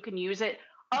the way you can use it.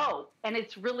 Oh, and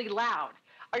it's really loud.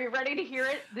 Are you ready to hear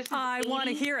it? This is I want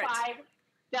to hear it. 85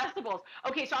 decibels.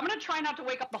 Okay, so I'm going to try not to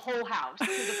wake up the whole house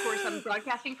because, of course, I'm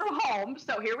broadcasting from home.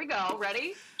 So here we go.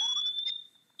 Ready?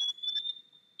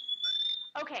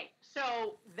 Okay,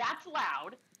 so that's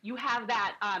loud. You have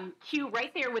that cue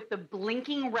right there with the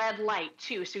blinking red light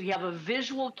too. So you have a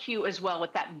visual cue as well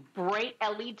with that bright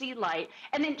LED light.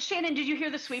 And then Shannon, did you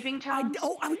hear the sweeping tones?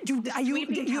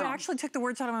 You actually took the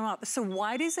words out of my mouth. So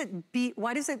why does it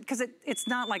because it's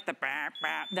not like the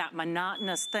that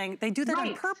monotonous thing. They do that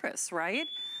on purpose, right?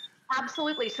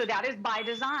 Absolutely. So that is by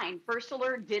design. First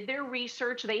Alert did their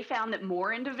research. They found that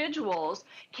more individuals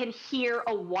can hear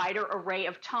a wider array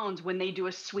of tones when they do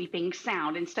a sweeping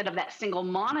sound instead of that single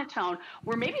monotone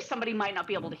where maybe somebody might not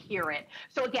be able to hear it.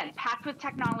 So again, packed with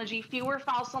technology, fewer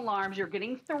false alarms. You're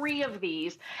getting 3 of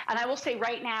these. And I will say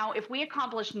right now, if we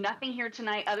accomplish nothing here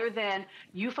tonight other than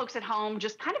you folks at home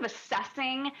just kind of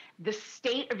assessing the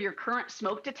state of your current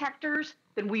smoke detectors,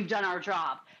 then we've done our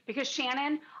job. Because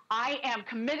Shannon, I am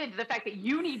committed to the fact that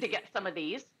you need to get some of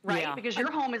these, right? Yeah. Because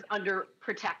your home is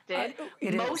underprotected.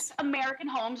 Most American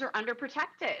homes are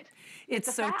underprotected.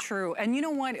 It's so true. And you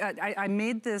know what? I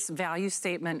made this value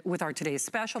statement with our today's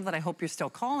special that I hope you're still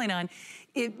calling on.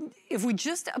 If we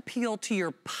just appeal to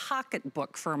your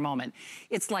pocketbook for a moment,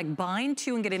 it's like buying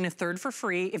 2 and getting a 3rd for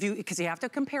free because you have to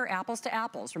compare apples to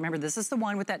apples. Remember, this is the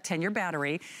one with that 10-year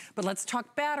battery, but let's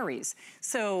talk batteries.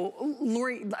 So,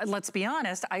 Lori, let's be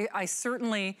honest, I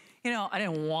certainly, you know, I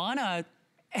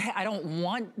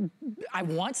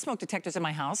want smoke detectors in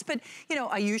my house, but you know,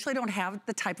 I usually don't have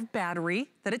the type of battery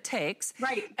that it takes.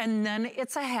 Right. And then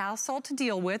it's a hassle to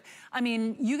deal with. I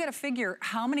mean, you got to figure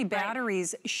how many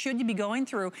batteries should you be going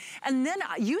through. And then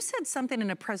you said something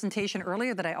in a presentation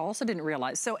earlier that I also didn't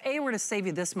realize. So we're going to save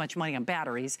you this much money on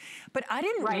batteries, but I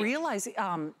didn't realize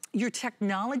your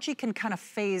technology can kind of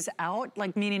phase out,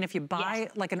 like meaning if you buy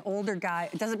like an older guy,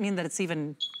 it doesn't mean that it's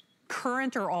even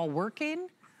current or all working.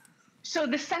 So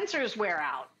the sensors wear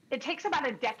out. It takes about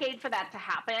a decade for that to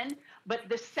happen, but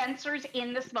the sensors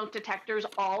in the smoke detectors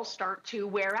all start to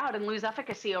wear out and lose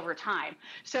efficacy over time.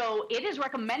 So it is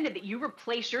recommended that you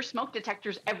replace your smoke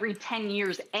detectors every 10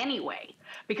 years anyway,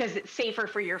 because it's safer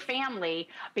for your family,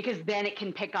 because then it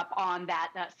can pick up on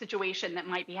that situation that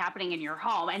might be happening in your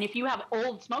home. And if you have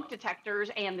old smoke detectors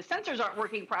and the sensors aren't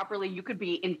working properly, you could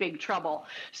be in big trouble.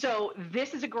 So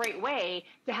this is a great way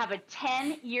to have a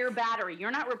 10-year battery.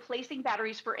 You're not replacing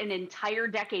batteries for an entire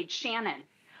decade. Shannon,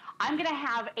 I'm going to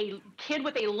have a kid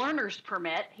with a learner's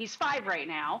permit. He's 5 right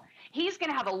now. He's going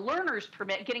to have a learner's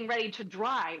permit getting ready to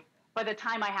drive by the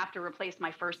time I have to replace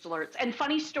my First Alerts. And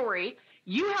funny story,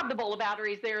 you have the bowl of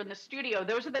batteries there in the studio.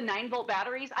 Those are the 9-volt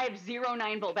batteries. I have 0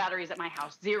 9-volt batteries at my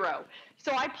house, 0.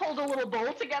 So I pulled a little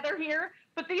bowl together here,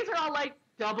 but these are all like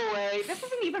AA. This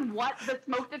isn't even what the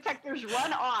smoke detectors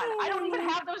run on. I don't even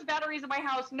have those batteries in my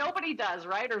house. Nobody does,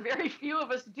 right? Or very few of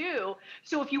us do.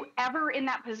 So if you ever in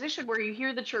that position where you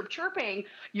hear the chirping,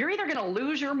 you're either going to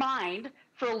lose your mind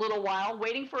for a little while,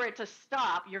 waiting for it to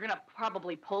stop. You're going to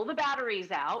probably pull the batteries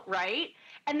out, right?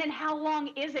 And then how long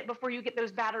is it before you get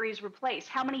those batteries replaced?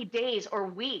 How many days or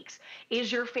weeks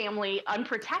is your family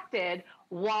unprotected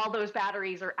while those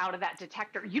batteries are out of that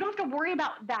detector? You don't have to worry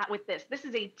about that with this. This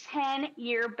is a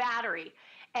 10-year battery.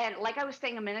 And like I was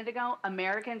saying a minute ago,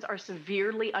 Americans are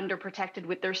severely underprotected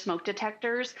with their smoke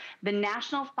detectors. The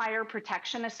National Fire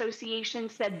Protection Association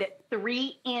said that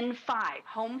 3 in 5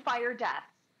 home fire deaths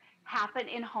happen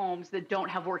in homes that don't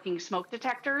have working smoke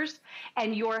detectors,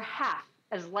 and you're half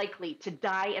as likely to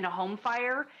die in a home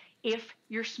fire if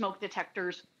your smoke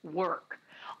detectors work.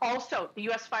 Also, the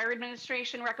U.S. Fire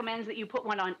Administration recommends that you put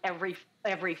one on every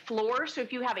floor. So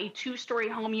if you have a 2-story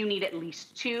home, you need at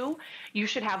least 2. You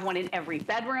should have one in every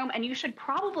bedroom, and you should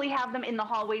probably have them in the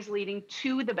hallways leading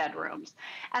to the bedrooms.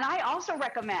 And I also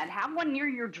recommend have one near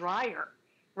your dryer,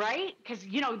 right? Because,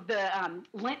 you know, the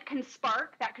lint can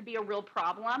spark. That could be a real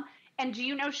problem. And do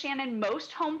you know, Shannon,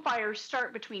 most home fires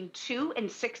start between 2 and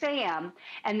 6 a.m.,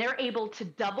 and they're able to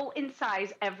double in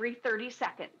size every 30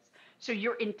 seconds. So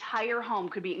your entire home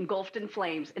could be engulfed in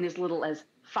flames in as little as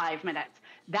 5 minutes.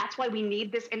 That's why we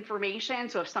need this information.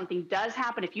 So if something does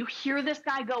happen, if you hear this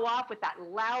guy go off with that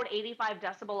loud 85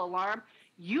 decibel alarm,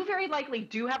 you very likely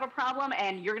do have a problem,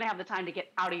 and you're going to have the time to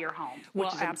get out of your home.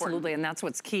 Well, absolutely, and that's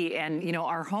what's key. And, you know,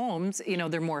 our homes, you know,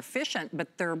 they're more efficient, but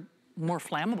they're more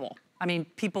flammable. I mean,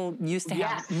 people used to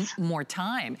have more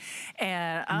time.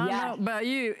 And I don't know about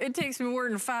you, it takes me more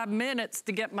than 5 minutes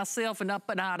to get myself up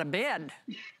and out of bed.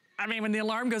 I mean, when the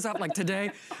alarm goes off, like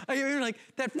today, you're like,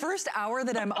 that first hour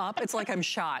that I'm up, it's like I'm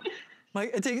shot.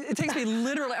 Like, it takes me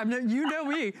literally, you know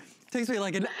me, it takes me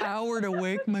like an hour to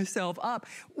wake myself up.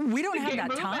 We don't have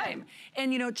that time.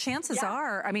 And, you know, chances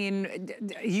are, I mean,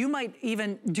 you might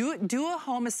even do a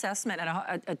home assessment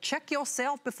and check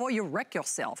yourself before you wreck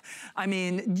yourself. I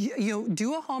mean, you know,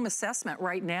 do a home assessment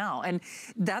right now. And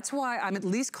that's why I'm at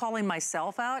least calling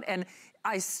myself out. And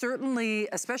I certainly,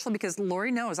 especially because Lori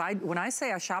knows, when I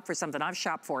say I shop for something, I've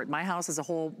shopped for it. My house is a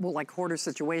whole, like, hoarder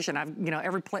situation. You know,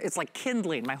 every place, it's like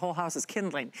kindling. My whole house is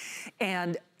kindling.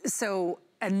 And so,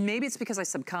 and maybe it's because I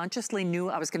subconsciously knew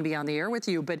I was gonna be on the air with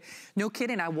you, but no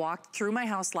kidding, I walked through my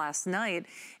house last night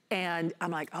and I'm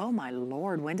like, oh my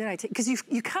Lord, when did I take, because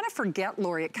you kind of forget,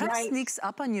 Lori, it kind of sneaks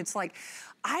up on you. It's like,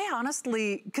 I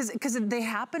honestly, because they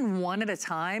happen one at a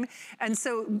time. And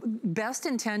so best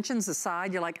intentions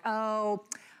aside, you're like, oh,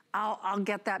 I'll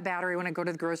get that battery when I go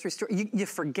to the grocery store. You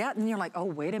forget and you're like, oh,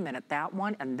 wait a minute, that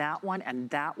one and that one and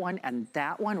that one and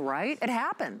that one, right? It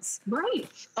happens. Right.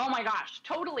 Oh my gosh,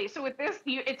 totally. So with this,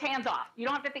 it's hands off. You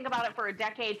don't have to think about it for a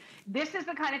decade. This is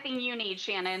the kind of thing you need,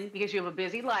 Shannon, because you have a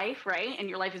busy life, right? And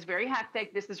your life is very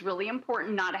hectic. This is really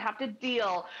important not to have to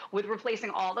deal with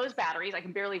replacing all those batteries. I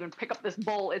can barely even pick up this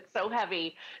bowl. It's so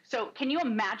heavy. So can you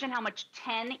imagine how much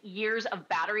 10 years of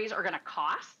batteries are going to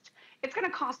cost? It's going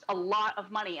to cost a lot of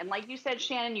money. And like you said,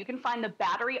 Shannon, you can find the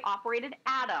battery-operated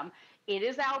Atom. It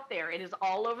is out there. It is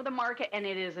all over the market, and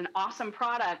it is an awesome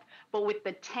product. But with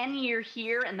the 10-year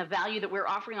here and the value that we're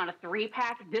offering on a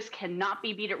 3-pack, this cannot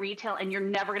be beat at retail, and you're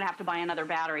never going to have to buy another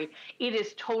battery. It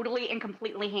is totally and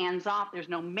completely hands-off. There's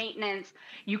no maintenance.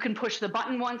 You can push the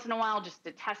button once in a while just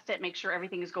to test it, make sure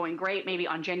everything is going great, maybe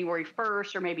on January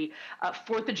 1st or maybe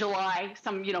 4th of July,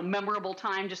 some memorable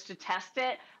time just to test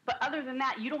it. But other than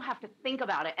that, you don't have to think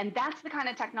about it. And that's the kind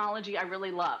of technology I really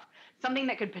love. Something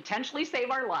that could potentially save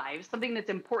our lives, something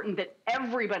that's important that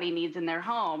everybody needs in their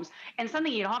homes, and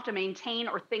something you don't have to maintain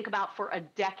or think about for a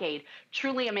decade.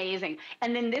 Truly amazing.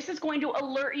 And then this is going to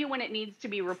alert you when it needs to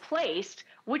be replaced,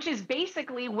 which is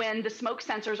basically when the smoke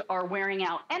sensors are wearing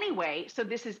out anyway. So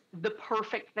this is the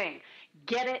perfect thing.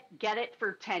 Get it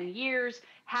for 10 years,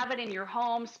 have it in your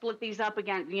home, split these up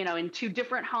again, in 2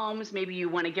 different homes. Maybe you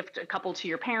want to gift a couple to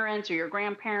your parents or your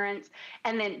grandparents,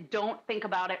 and then don't think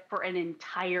about it for an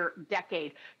entire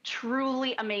decade.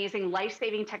 Truly amazing,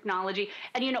 life-saving technology.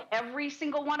 And every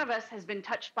single one of us has been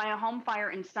touched by a home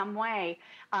fire in some way.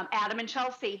 Adam and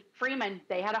Chelsea Freeman,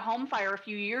 they had a home fire a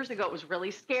few years ago. It was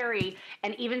really scary.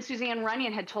 And even Suzanne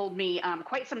Runyon had told me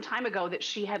quite some time ago that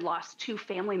she had lost 2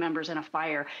 family members in a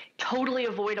fire. Totally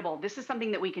avoidable. This is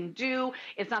something that we can do.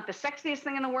 It's not the sexiest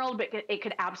thing in the world, but it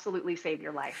could absolutely save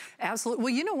your life. Absolutely.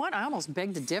 Well, you know what? I almost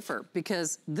beg to differ,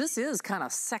 because this is kind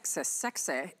of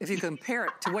sexy if you compare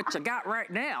it to what you got right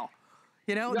now.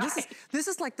 Right. This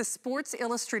is like the Sports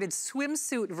Illustrated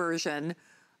swimsuit version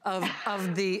of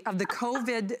the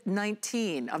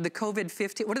COVID-19, of the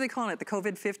COVID-15. What are they calling it? The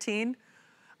COVID-15?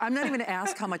 I'm not even going to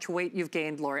ask how much weight you've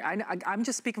gained, Lori. I'm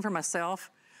just speaking for myself.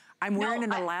 I'm wearing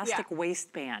an elastic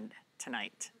waistband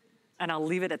tonight, and I'll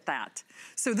leave it at that.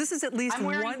 So this is at least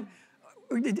one.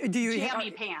 Do you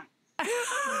jammy pants?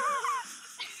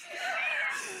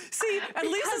 See, at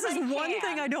least this is one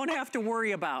thing I don't have to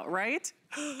worry about, right?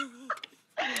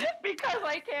 Because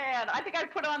I can. I think I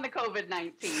put on the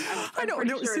COVID-19. I don't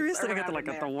know. Seriously, I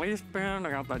got the waistband.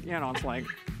 I got the, it's like.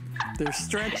 They're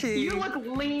stretchy. You look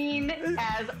lean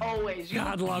as always.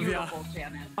 God love you.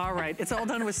 Shannon. All right, it's all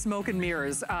done with smoke and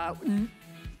mirrors.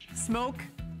 Smoke,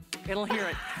 it'll hear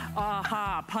it.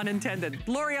 Aha, pun intended.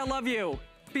 Lori, I love you.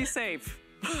 Be safe.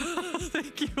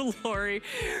 Thank you, Lori.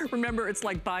 Remember, it's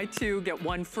like buy two, get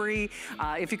one free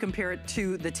if you compare it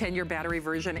to the 10-year battery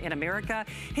version in America.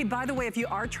 Hey, by the way, if you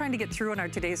are trying to get through on our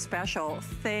today's special,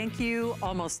 thank you.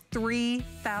 Almost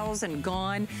 3,000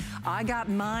 gone. I got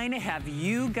mine. Have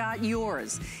you got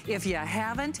yours? If you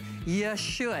haven't, you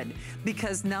should.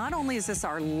 Because not only is this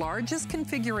our largest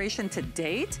configuration to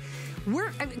date,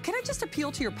 can I just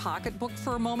appeal to your pocketbook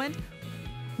for a moment?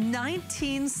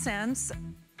 19 cents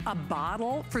a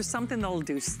bottle for something that'll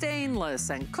do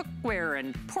stainless and cookware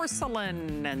and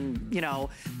porcelain and, you know,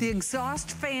 the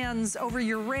exhaust fans over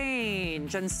your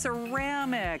range and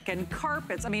ceramic and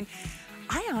carpets. I mean,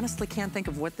 I honestly can't think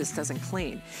of what this doesn't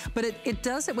clean. But it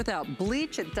does it without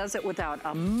bleach, it does it without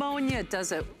ammonia, it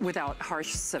does it without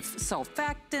harsh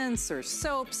surfactants or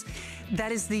soaps.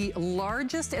 That is the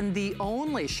largest and the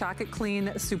only Shock It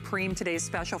Clean Supreme Today's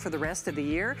Special for the rest of the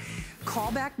year.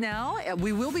 Call back now.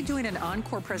 We will be doing an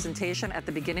encore presentation at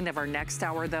the beginning of our next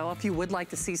hour, though, if you would like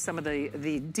to see some of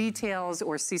the details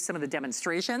or see some of the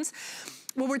demonstrations.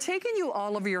 Well, we're taking you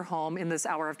all over your home in this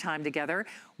hour of time together.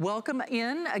 Welcome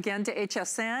in again to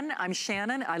HSN. I'm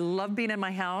Shannon. I love being in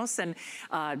my house. And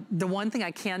the one thing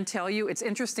I can tell you, it's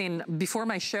interesting, before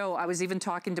my show, I was even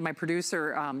talking to my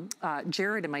producer,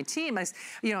 Jared, and my team. I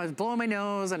was blowing my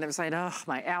nose and I was like, oh,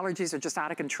 my allergies are just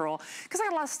out of control. Because I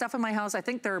got a lot of stuff in my house. I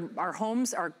think our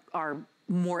homes are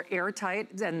more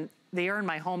airtight than the air in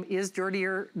my home is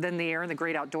dirtier than the air in the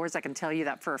great outdoors. I can tell you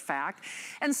that for a fact.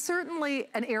 And certainly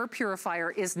an air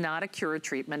purifier is not a cure or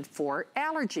treatment for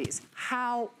allergies.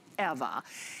 However,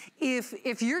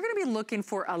 if you're gonna be looking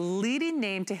for a leading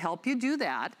name to help you do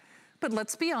that, but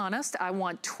let's be honest, I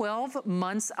want 12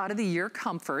 months out of the year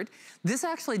comfort. This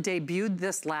actually debuted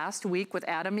this last week with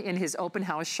Adam in his open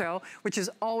house show, which is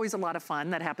always a lot of fun.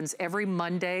 That happens every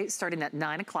Monday starting at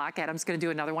 9 o'clock. Adam's gonna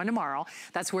do another one tomorrow.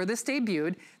 That's where this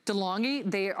debuted. DeLonghi,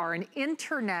 they are an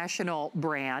international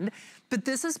brand, but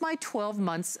this is my 12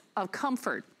 months of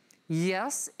comfort.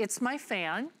 Yes, it's my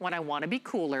fan when I wanna be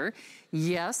cooler.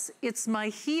 Yes, it's my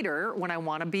heater when I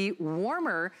wanna be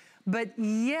warmer. But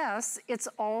yes, it's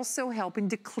also helping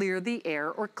to clear the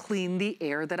air or clean the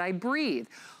air that I breathe.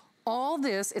 All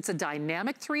this, it's a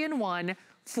dynamic 3-in-1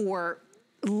 for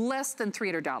less than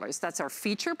 $300. That's our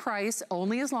feature price,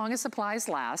 only as long as supplies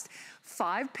last.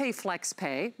 5-pay flex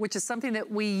pay, which is something that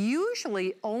we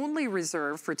usually only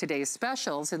reserve for today's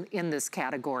specials in this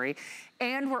category.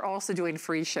 And we're also doing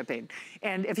free shipping.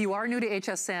 And if you are new to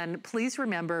HSN, please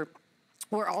remember,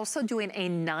 we're also doing a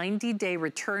 90-day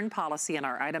return policy on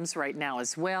our items right now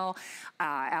as well.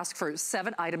 Ask for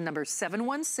item number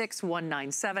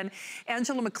 716197.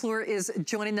 Angela McClure is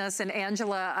joining us. And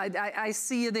Angela, I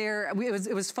see you there.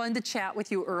 It was fun to chat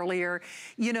with you earlier.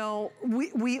 You know,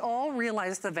 we all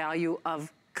realize the value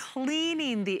of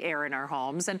cleaning the air in our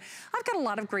homes. And I've got a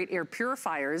lot of great air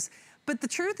purifiers. But the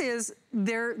truth is,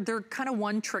 they're kind of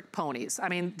one-trick ponies. I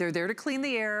mean, they're there to clean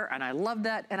the air, and I love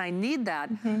that, and I need that.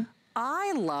 Mm-hmm.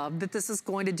 I love that this is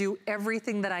going to do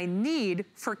everything that I need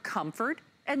for comfort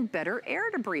and better air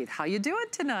to breathe. How you doing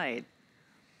tonight?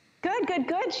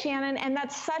 Good, Shannon. And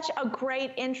that's such a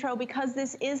great intro because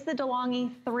this is the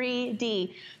DeLonghi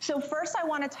 3D. So first I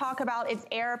want to talk about its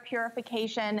air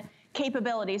purification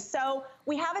capabilities. So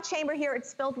we have a chamber here,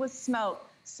 it's filled with smoke.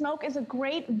 Smoke is a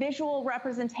great visual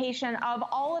representation of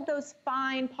all of those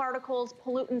fine particles,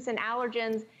 pollutants, and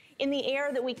allergens in the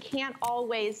air that we can't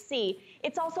always see.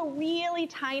 It's also really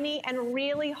tiny and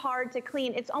really hard to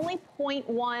clean. It's only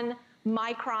 0.1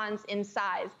 microns in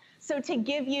size. So to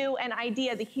give you an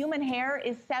idea, the human hair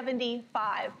is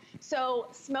 75. So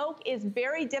smoke is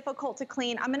very difficult to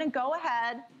clean. I'm gonna go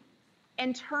ahead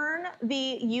and turn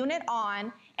the unit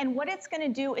on, and what it's gonna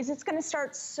do is it's gonna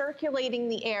start circulating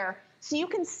the air. So you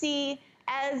can see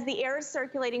as the air is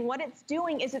circulating, what it's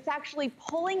doing is it's actually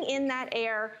pulling in that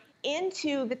air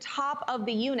into the top of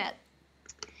the unit.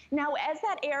 Now, as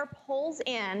that air pulls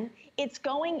in, it's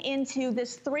going into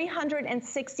this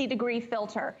 360-degree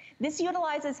filter. This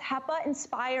utilizes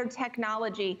HEPA-inspired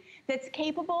technology that's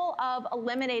capable of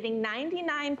eliminating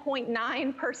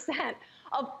 99.9%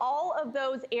 of all of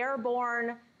those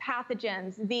airborne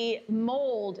pathogens, the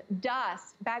mold,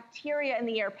 dust, bacteria in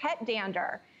the air, pet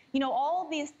dander, you know, all of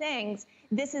these things.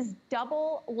 This is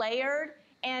double layered,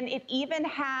 and it even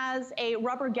has a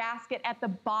rubber gasket at the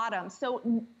bottom.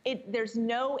 So there's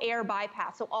no air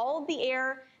bypass. So all of the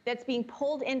air that's being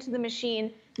pulled into the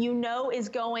machine, you know, is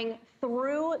going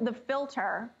through the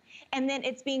filter. and then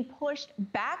it's being pushed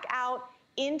back out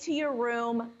into your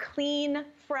room, clean,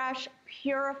 fresh,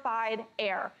 purified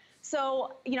air.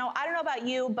 So, you know, I don't know about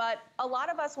you, but a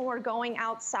lot of us, when we're going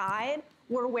outside,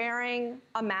 we're wearing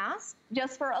a mask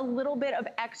just for a little bit of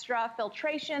extra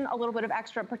filtration, a little bit of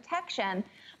extra protection.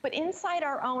 But inside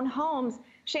our own homes,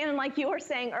 Shannon, like you were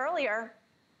saying earlier,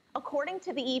 according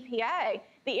to the EPA,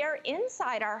 the air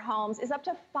inside our homes is up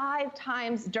to 5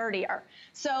 times dirtier.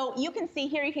 So you can see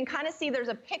here, you can kind of see there's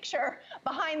a picture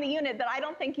behind the unit that I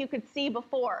don't think you could see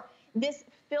before. This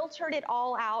filtered it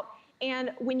all out.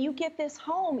 And when you get this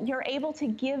home, you're able to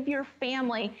give your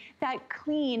family that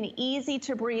clean, easy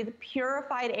to breathe,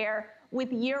 purified air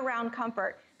with year-round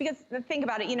comfort. Because think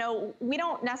about it, you know, we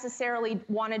don't necessarily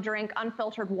want to drink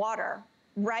unfiltered water,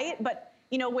 right? But,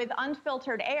 you know, with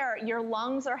unfiltered air, your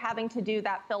lungs are having to do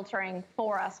that filtering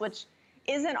for us, which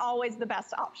isn't always the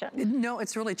best option. No,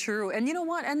 it's really true. And you know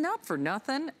what? And not for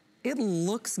nothing, it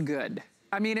looks good.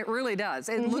 I mean, it really does.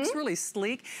 It looks really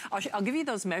sleek. I'll give you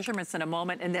those measurements in a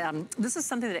moment. And this is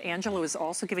something that Angela was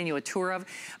also giving you a tour of.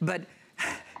 But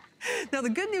now the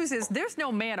good news is there's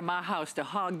no man in my house to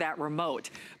hog that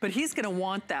remote. But he's going to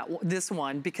want this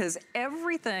one because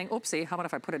everything, oopsie, how about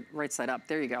if I put it right side up?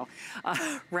 There you go.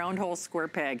 Round hole, square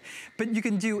peg. But you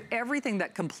can do everything,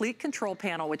 that complete control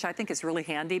panel, which I think is really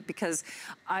handy because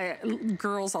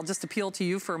girls, I'll just appeal to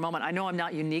you for a moment. I know I'm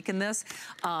not unique in this.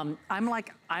 I'm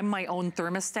my own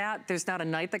thermostat. There's not a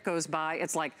night that goes by.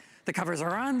 It's like, the covers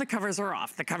are on, the covers are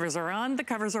off, the covers are on, the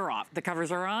covers are off, the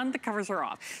covers are on, the covers are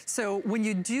off. So when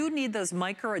you do need those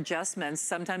micro adjustments,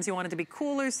 sometimes you want it to be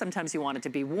cooler, sometimes you want it to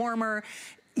be warmer.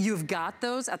 You've got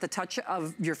those at the touch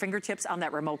of your fingertips on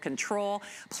that remote control.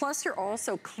 Plus, you're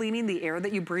also cleaning the air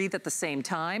that you breathe at the same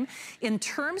time. In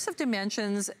terms of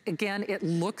dimensions, again, it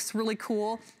looks really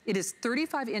cool. It is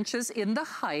 35 inches in the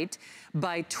height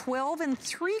by 12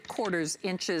 3/4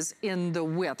 inches in the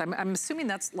width. I'm assuming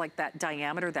that's like that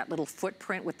diameter, that little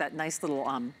footprint with that nice little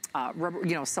rubber,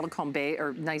 you know, silicone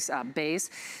nice base.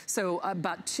 So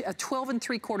about 12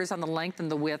 3/4 on the length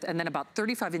and the width, and then about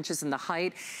 35 inches in the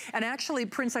height. And actually,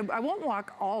 Prince, I won't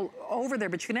walk all over there,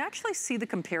 but you can actually see the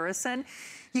comparison.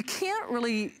 You can't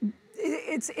really,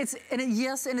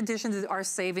 yes, in addition to our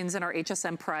savings and our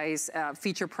HSN price,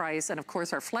 feature price, and of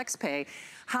course our flex pay,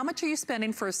 how much are you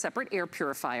spending for a separate air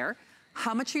purifier?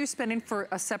 How much are you spending for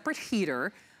a separate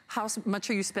heater? How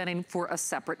much are you spending for a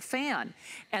separate fan?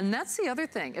 And that's the other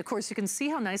thing. Of course, you can see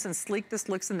how nice and sleek this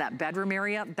looks in that bedroom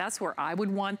area. That's where I would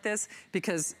want this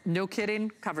because, no kidding,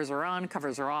 covers are on,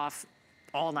 covers are off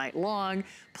all night long.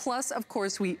 Plus, of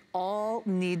course, we all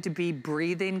need to be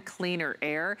breathing cleaner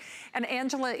air. And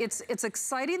Angela, it's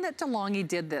exciting that DeLonghi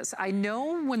did this. I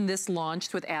know when this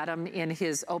launched with Adam in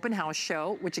his open house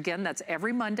show, which again, that's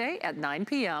every Monday at 9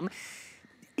 p.m.,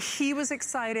 he was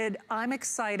excited, I'm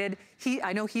excited.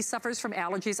 I know he suffers from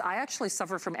allergies. I actually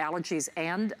suffer from allergies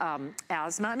and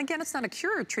asthma. And again, it's not a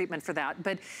cure or treatment for that,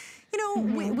 but you know,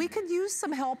 we could use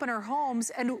some help in our homes,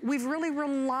 and we've really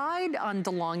relied on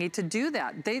DeLonghi to do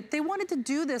that. They wanted to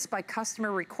do this by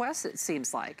customer request, it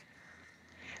seems like.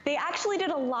 They actually did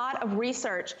a lot of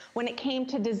research when it came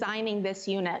to designing this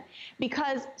unit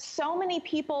because so many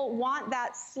people want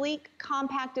that sleek,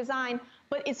 compact design,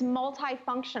 but it's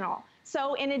multifunctional.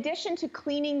 So in addition to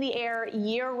cleaning the air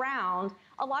year-round,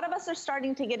 a lot of us are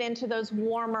starting to get into those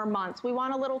warmer months. We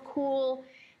want a little cool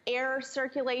air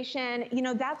circulation. You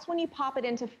know, that's when you pop it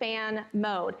into fan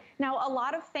mode. Now, a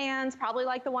lot of fans, probably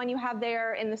like the one you have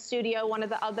there in the studio, one of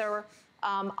the other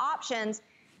options,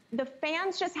 the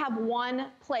fans just have one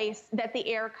place that the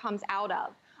air comes out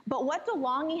of. But what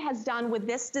DeLonghi has done with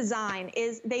this design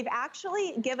is they've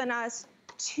actually given us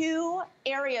 2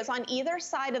 areas on either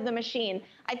side of the machine.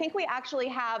 I think we actually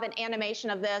have an animation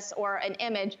of this or an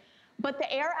image, but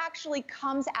the air actually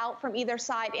comes out from either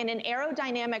side in an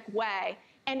aerodynamic way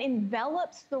and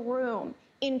envelops the room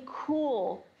in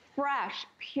cool, fresh,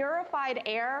 purified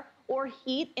air or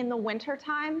heat in the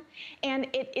wintertime. And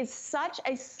it is such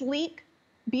a sleek,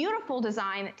 beautiful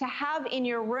design to have in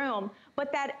your room.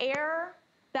 But that air,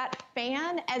 that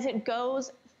fan, as it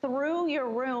goes through your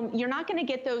room, you're not going to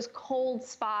get those cold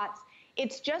spots.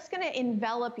 It's just going to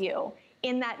envelop you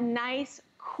in that nice,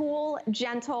 cool,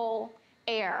 gentle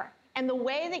air. And the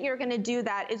way that you're going to do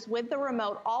that is with the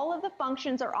remote. All of the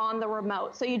functions are on the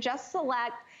remote. So you just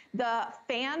select the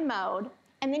fan mode,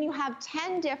 and then you have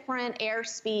 10 different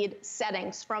airspeed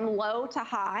settings from low to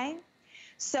high.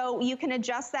 So you can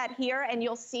adjust that here, and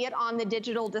you'll see it on the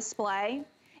digital display.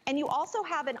 And you also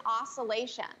have an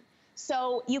oscillation.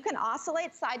 So you can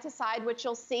oscillate side to side, which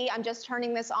you'll see. I'm just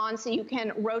turning this on so you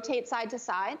can rotate side to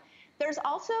side. There's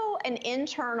also an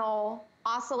internal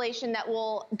oscillation that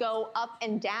will go up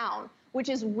and down, which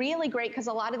is really great because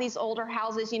a lot of these older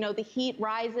houses, you know, the heat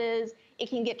rises, it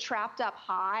can get trapped up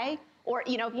high, or,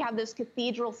 you know, if you have those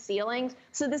cathedral ceilings.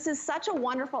 So this is such a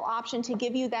wonderful option to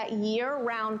give you that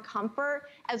year-round comfort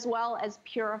as well as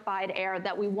purified air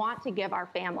that we want to give our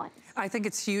families. I think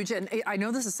it's huge, and I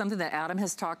know this is something that Adam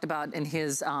has talked about in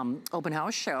his open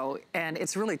house show, and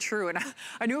it's really true, and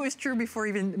I knew it was true before he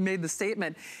even made the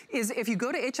statement, is if you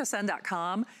go to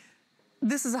hsn.com,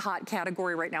 this is a hot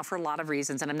category right now for a lot of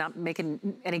reasons, and I'm not making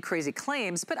any crazy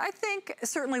claims, but I think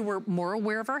certainly we're more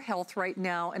aware of our health right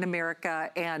now in America,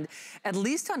 and at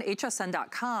least on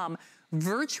hsn.com,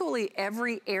 virtually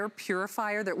every air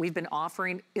purifier that we've been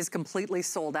offering is completely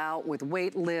sold out with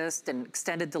wait list and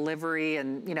extended delivery,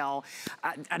 and you know,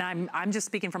 and I'm just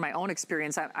speaking from my own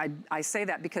experience. I say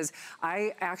that because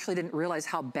I actually didn't realize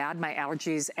how bad my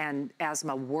allergies and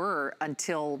asthma were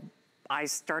until I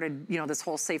started, you know, this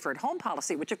whole safer at home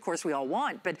policy, which of course we all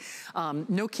want, but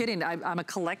no kidding, I'm a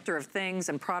collector of things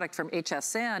and product from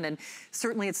HSN, and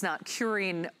certainly it's not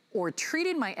curing or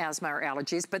treating my asthma or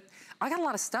allergies, but I got a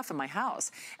lot of stuff in my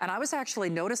house. And I was actually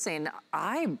noticing,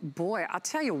 boy, I'll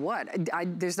tell you what,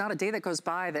 there's not a day that goes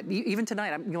by that, even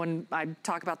tonight, when I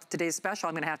talk about today's special,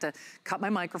 I'm gonna have to cut my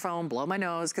microphone, blow my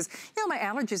nose, because, you know, my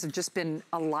allergies have just been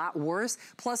a lot worse.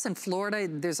 Plus in Florida,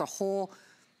 there's a whole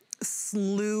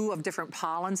slew of different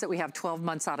pollens that we have 12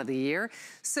 months out of the year.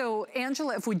 So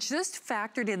Angela, if we just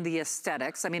factored in the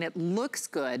aesthetics, I mean, it looks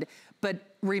good,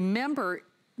 but remember,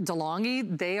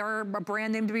 DeLonghi, they are a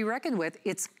brand name to be reckoned with.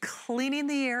 It's cleaning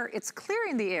the air, it's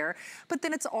clearing the air, but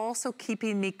then it's also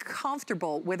keeping me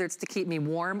comfortable, whether it's to keep me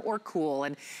warm or cool.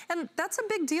 And that's a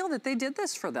big deal that they did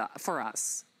this for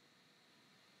us.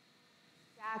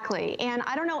 Exactly, and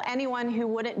I don't know anyone who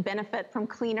wouldn't benefit from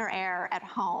cleaner air at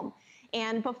home.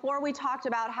 And before we talked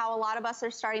about how a lot of us are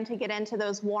starting to get into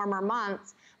those warmer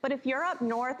months, but if you're up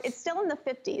north, it's still in the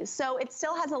 50s. So it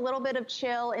still has a little bit of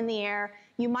chill in the air.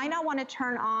 You might not want to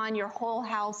turn on your whole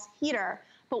house heater,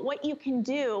 but what you can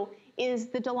do is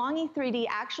the DeLonghi 3D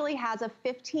actually has a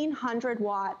 1500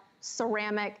 watt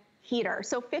ceramic heater.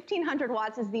 So 1500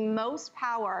 watts is the most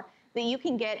power that you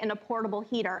can get in a portable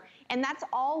heater. And that's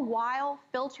all while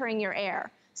filtering your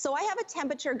air. So I have a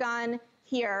temperature gun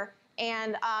here.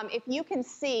 And if you can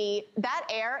see, that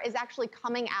air is actually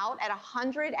coming out at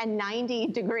 190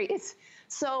 degrees.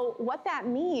 So what that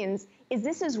means is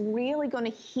this is really going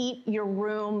to heat your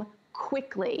room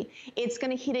quickly. It's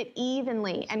going to heat it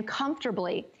evenly and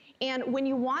comfortably. And when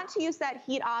you want to use that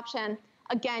heat option,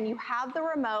 again, you have the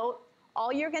remote.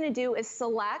 All you're going to do is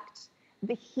select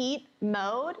the heat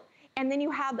mode, and then you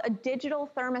have a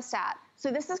digital thermostat. So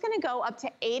this is going to go up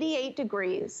to 88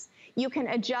 degrees. You can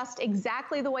adjust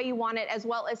exactly the way you want it, as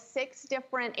well as 6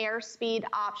 different airspeed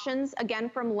options, again,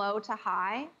 from low to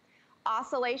high.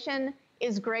 Oscillation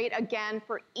is great, again,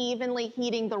 for evenly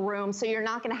heating the room, so you're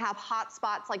not going to have hot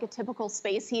spots like a typical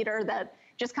space heater that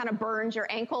just kind of burns your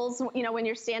ankles, you know, when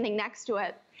you're standing next to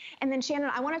it. And then,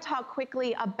 Shannon, I want to talk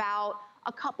quickly about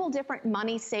a couple different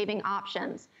money-saving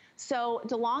options. So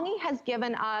DeLonghi has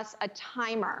given us a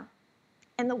timer,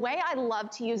 and the way I love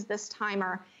to use this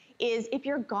timer is if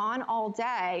you're gone all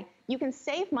day, you can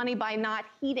save money by not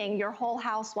heating your whole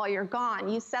house while you're gone.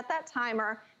 You set that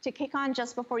timer to kick on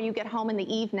just before you get home in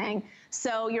the evening,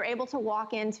 so you're able to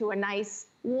walk into a nice,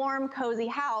 warm, cozy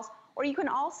house. Or you can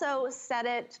also set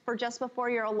it for just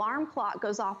before your alarm clock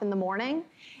goes off in the morning.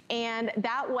 And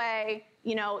that way,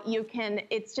 you know, you can,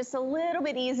 it's just a little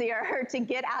bit easier to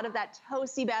get out of that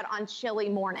toasty bed on chilly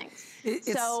mornings.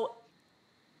 It's so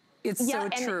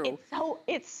true.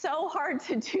 It's so hard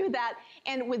to do that.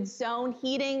 And with zone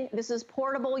heating, this is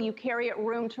portable. You carry it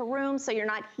room to room, so you're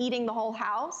not heating the whole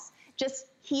house. Just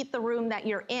heat the room that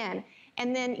you're in.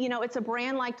 And then, you know, it's a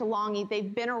brand like DeLonghi.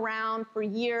 They've been around for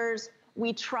years.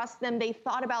 We trust them. They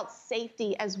thought about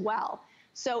safety as well.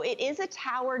 So it is a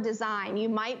tower design. You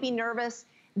might be nervous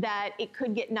that it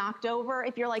could get knocked over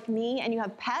if you're like me and you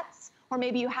have pets, or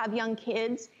maybe you have young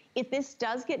kids. If this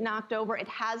does get knocked over, it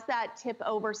has that tip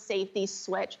over safety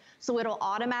switch. So it'll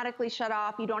automatically shut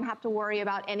off. You don't have to worry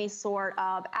about any sort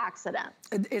of accident.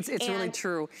 It's really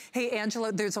true. Hey,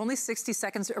 Angela, there's only 60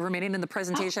 seconds remaining in the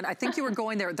presentation. I think you were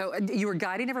going there, though. You were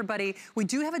guiding everybody. We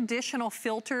do have additional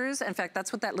filters. In fact,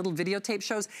 that's what that little videotape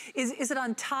shows. Is it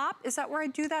on top? Is that where I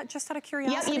do that, just out of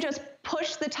curiosity? Yep, you just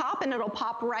push the top and it'll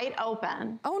pop right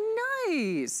open. Oh,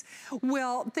 nice.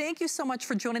 Well, thank you so much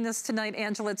for joining us tonight,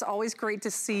 Angela. It's always great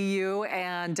to see see you,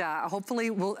 and hopefully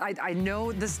I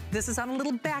know this is on a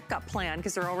little backup plan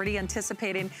because they're already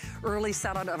anticipating early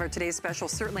sellout of our today's special,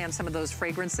 certainly on some of those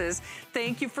fragrances.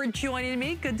 Thank you for joining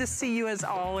me. Good to see you as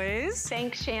always.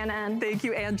 Thanks, Shannon. Thank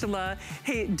you, Angela.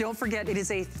 Hey, don't forget, it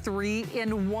is a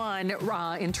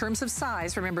 3-in-1 in terms of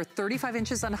size. Remember, 35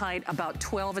 inches on height, about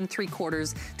 12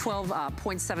 3/4,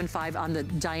 12.75 on the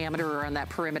diameter or on that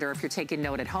perimeter if you're taking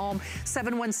note at home.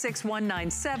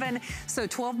 716197. So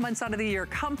 12 months out of the year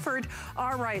comfort.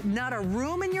 All right, not a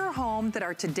room in your home that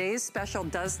our today's special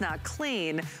does not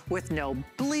clean with no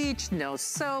bleach, no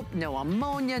soap, no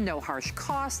ammonia, no harsh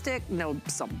caustic, no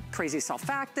some crazy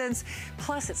surfactants.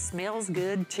 Plus, it smells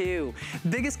good too.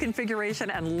 Biggest configuration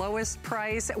and lowest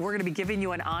price. We're gonna be giving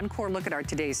you an encore look at our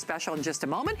today's special in just a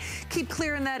moment. Keep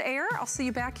clearing that air. I'll see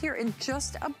you back here in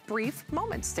just a brief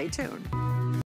moment. Stay tuned.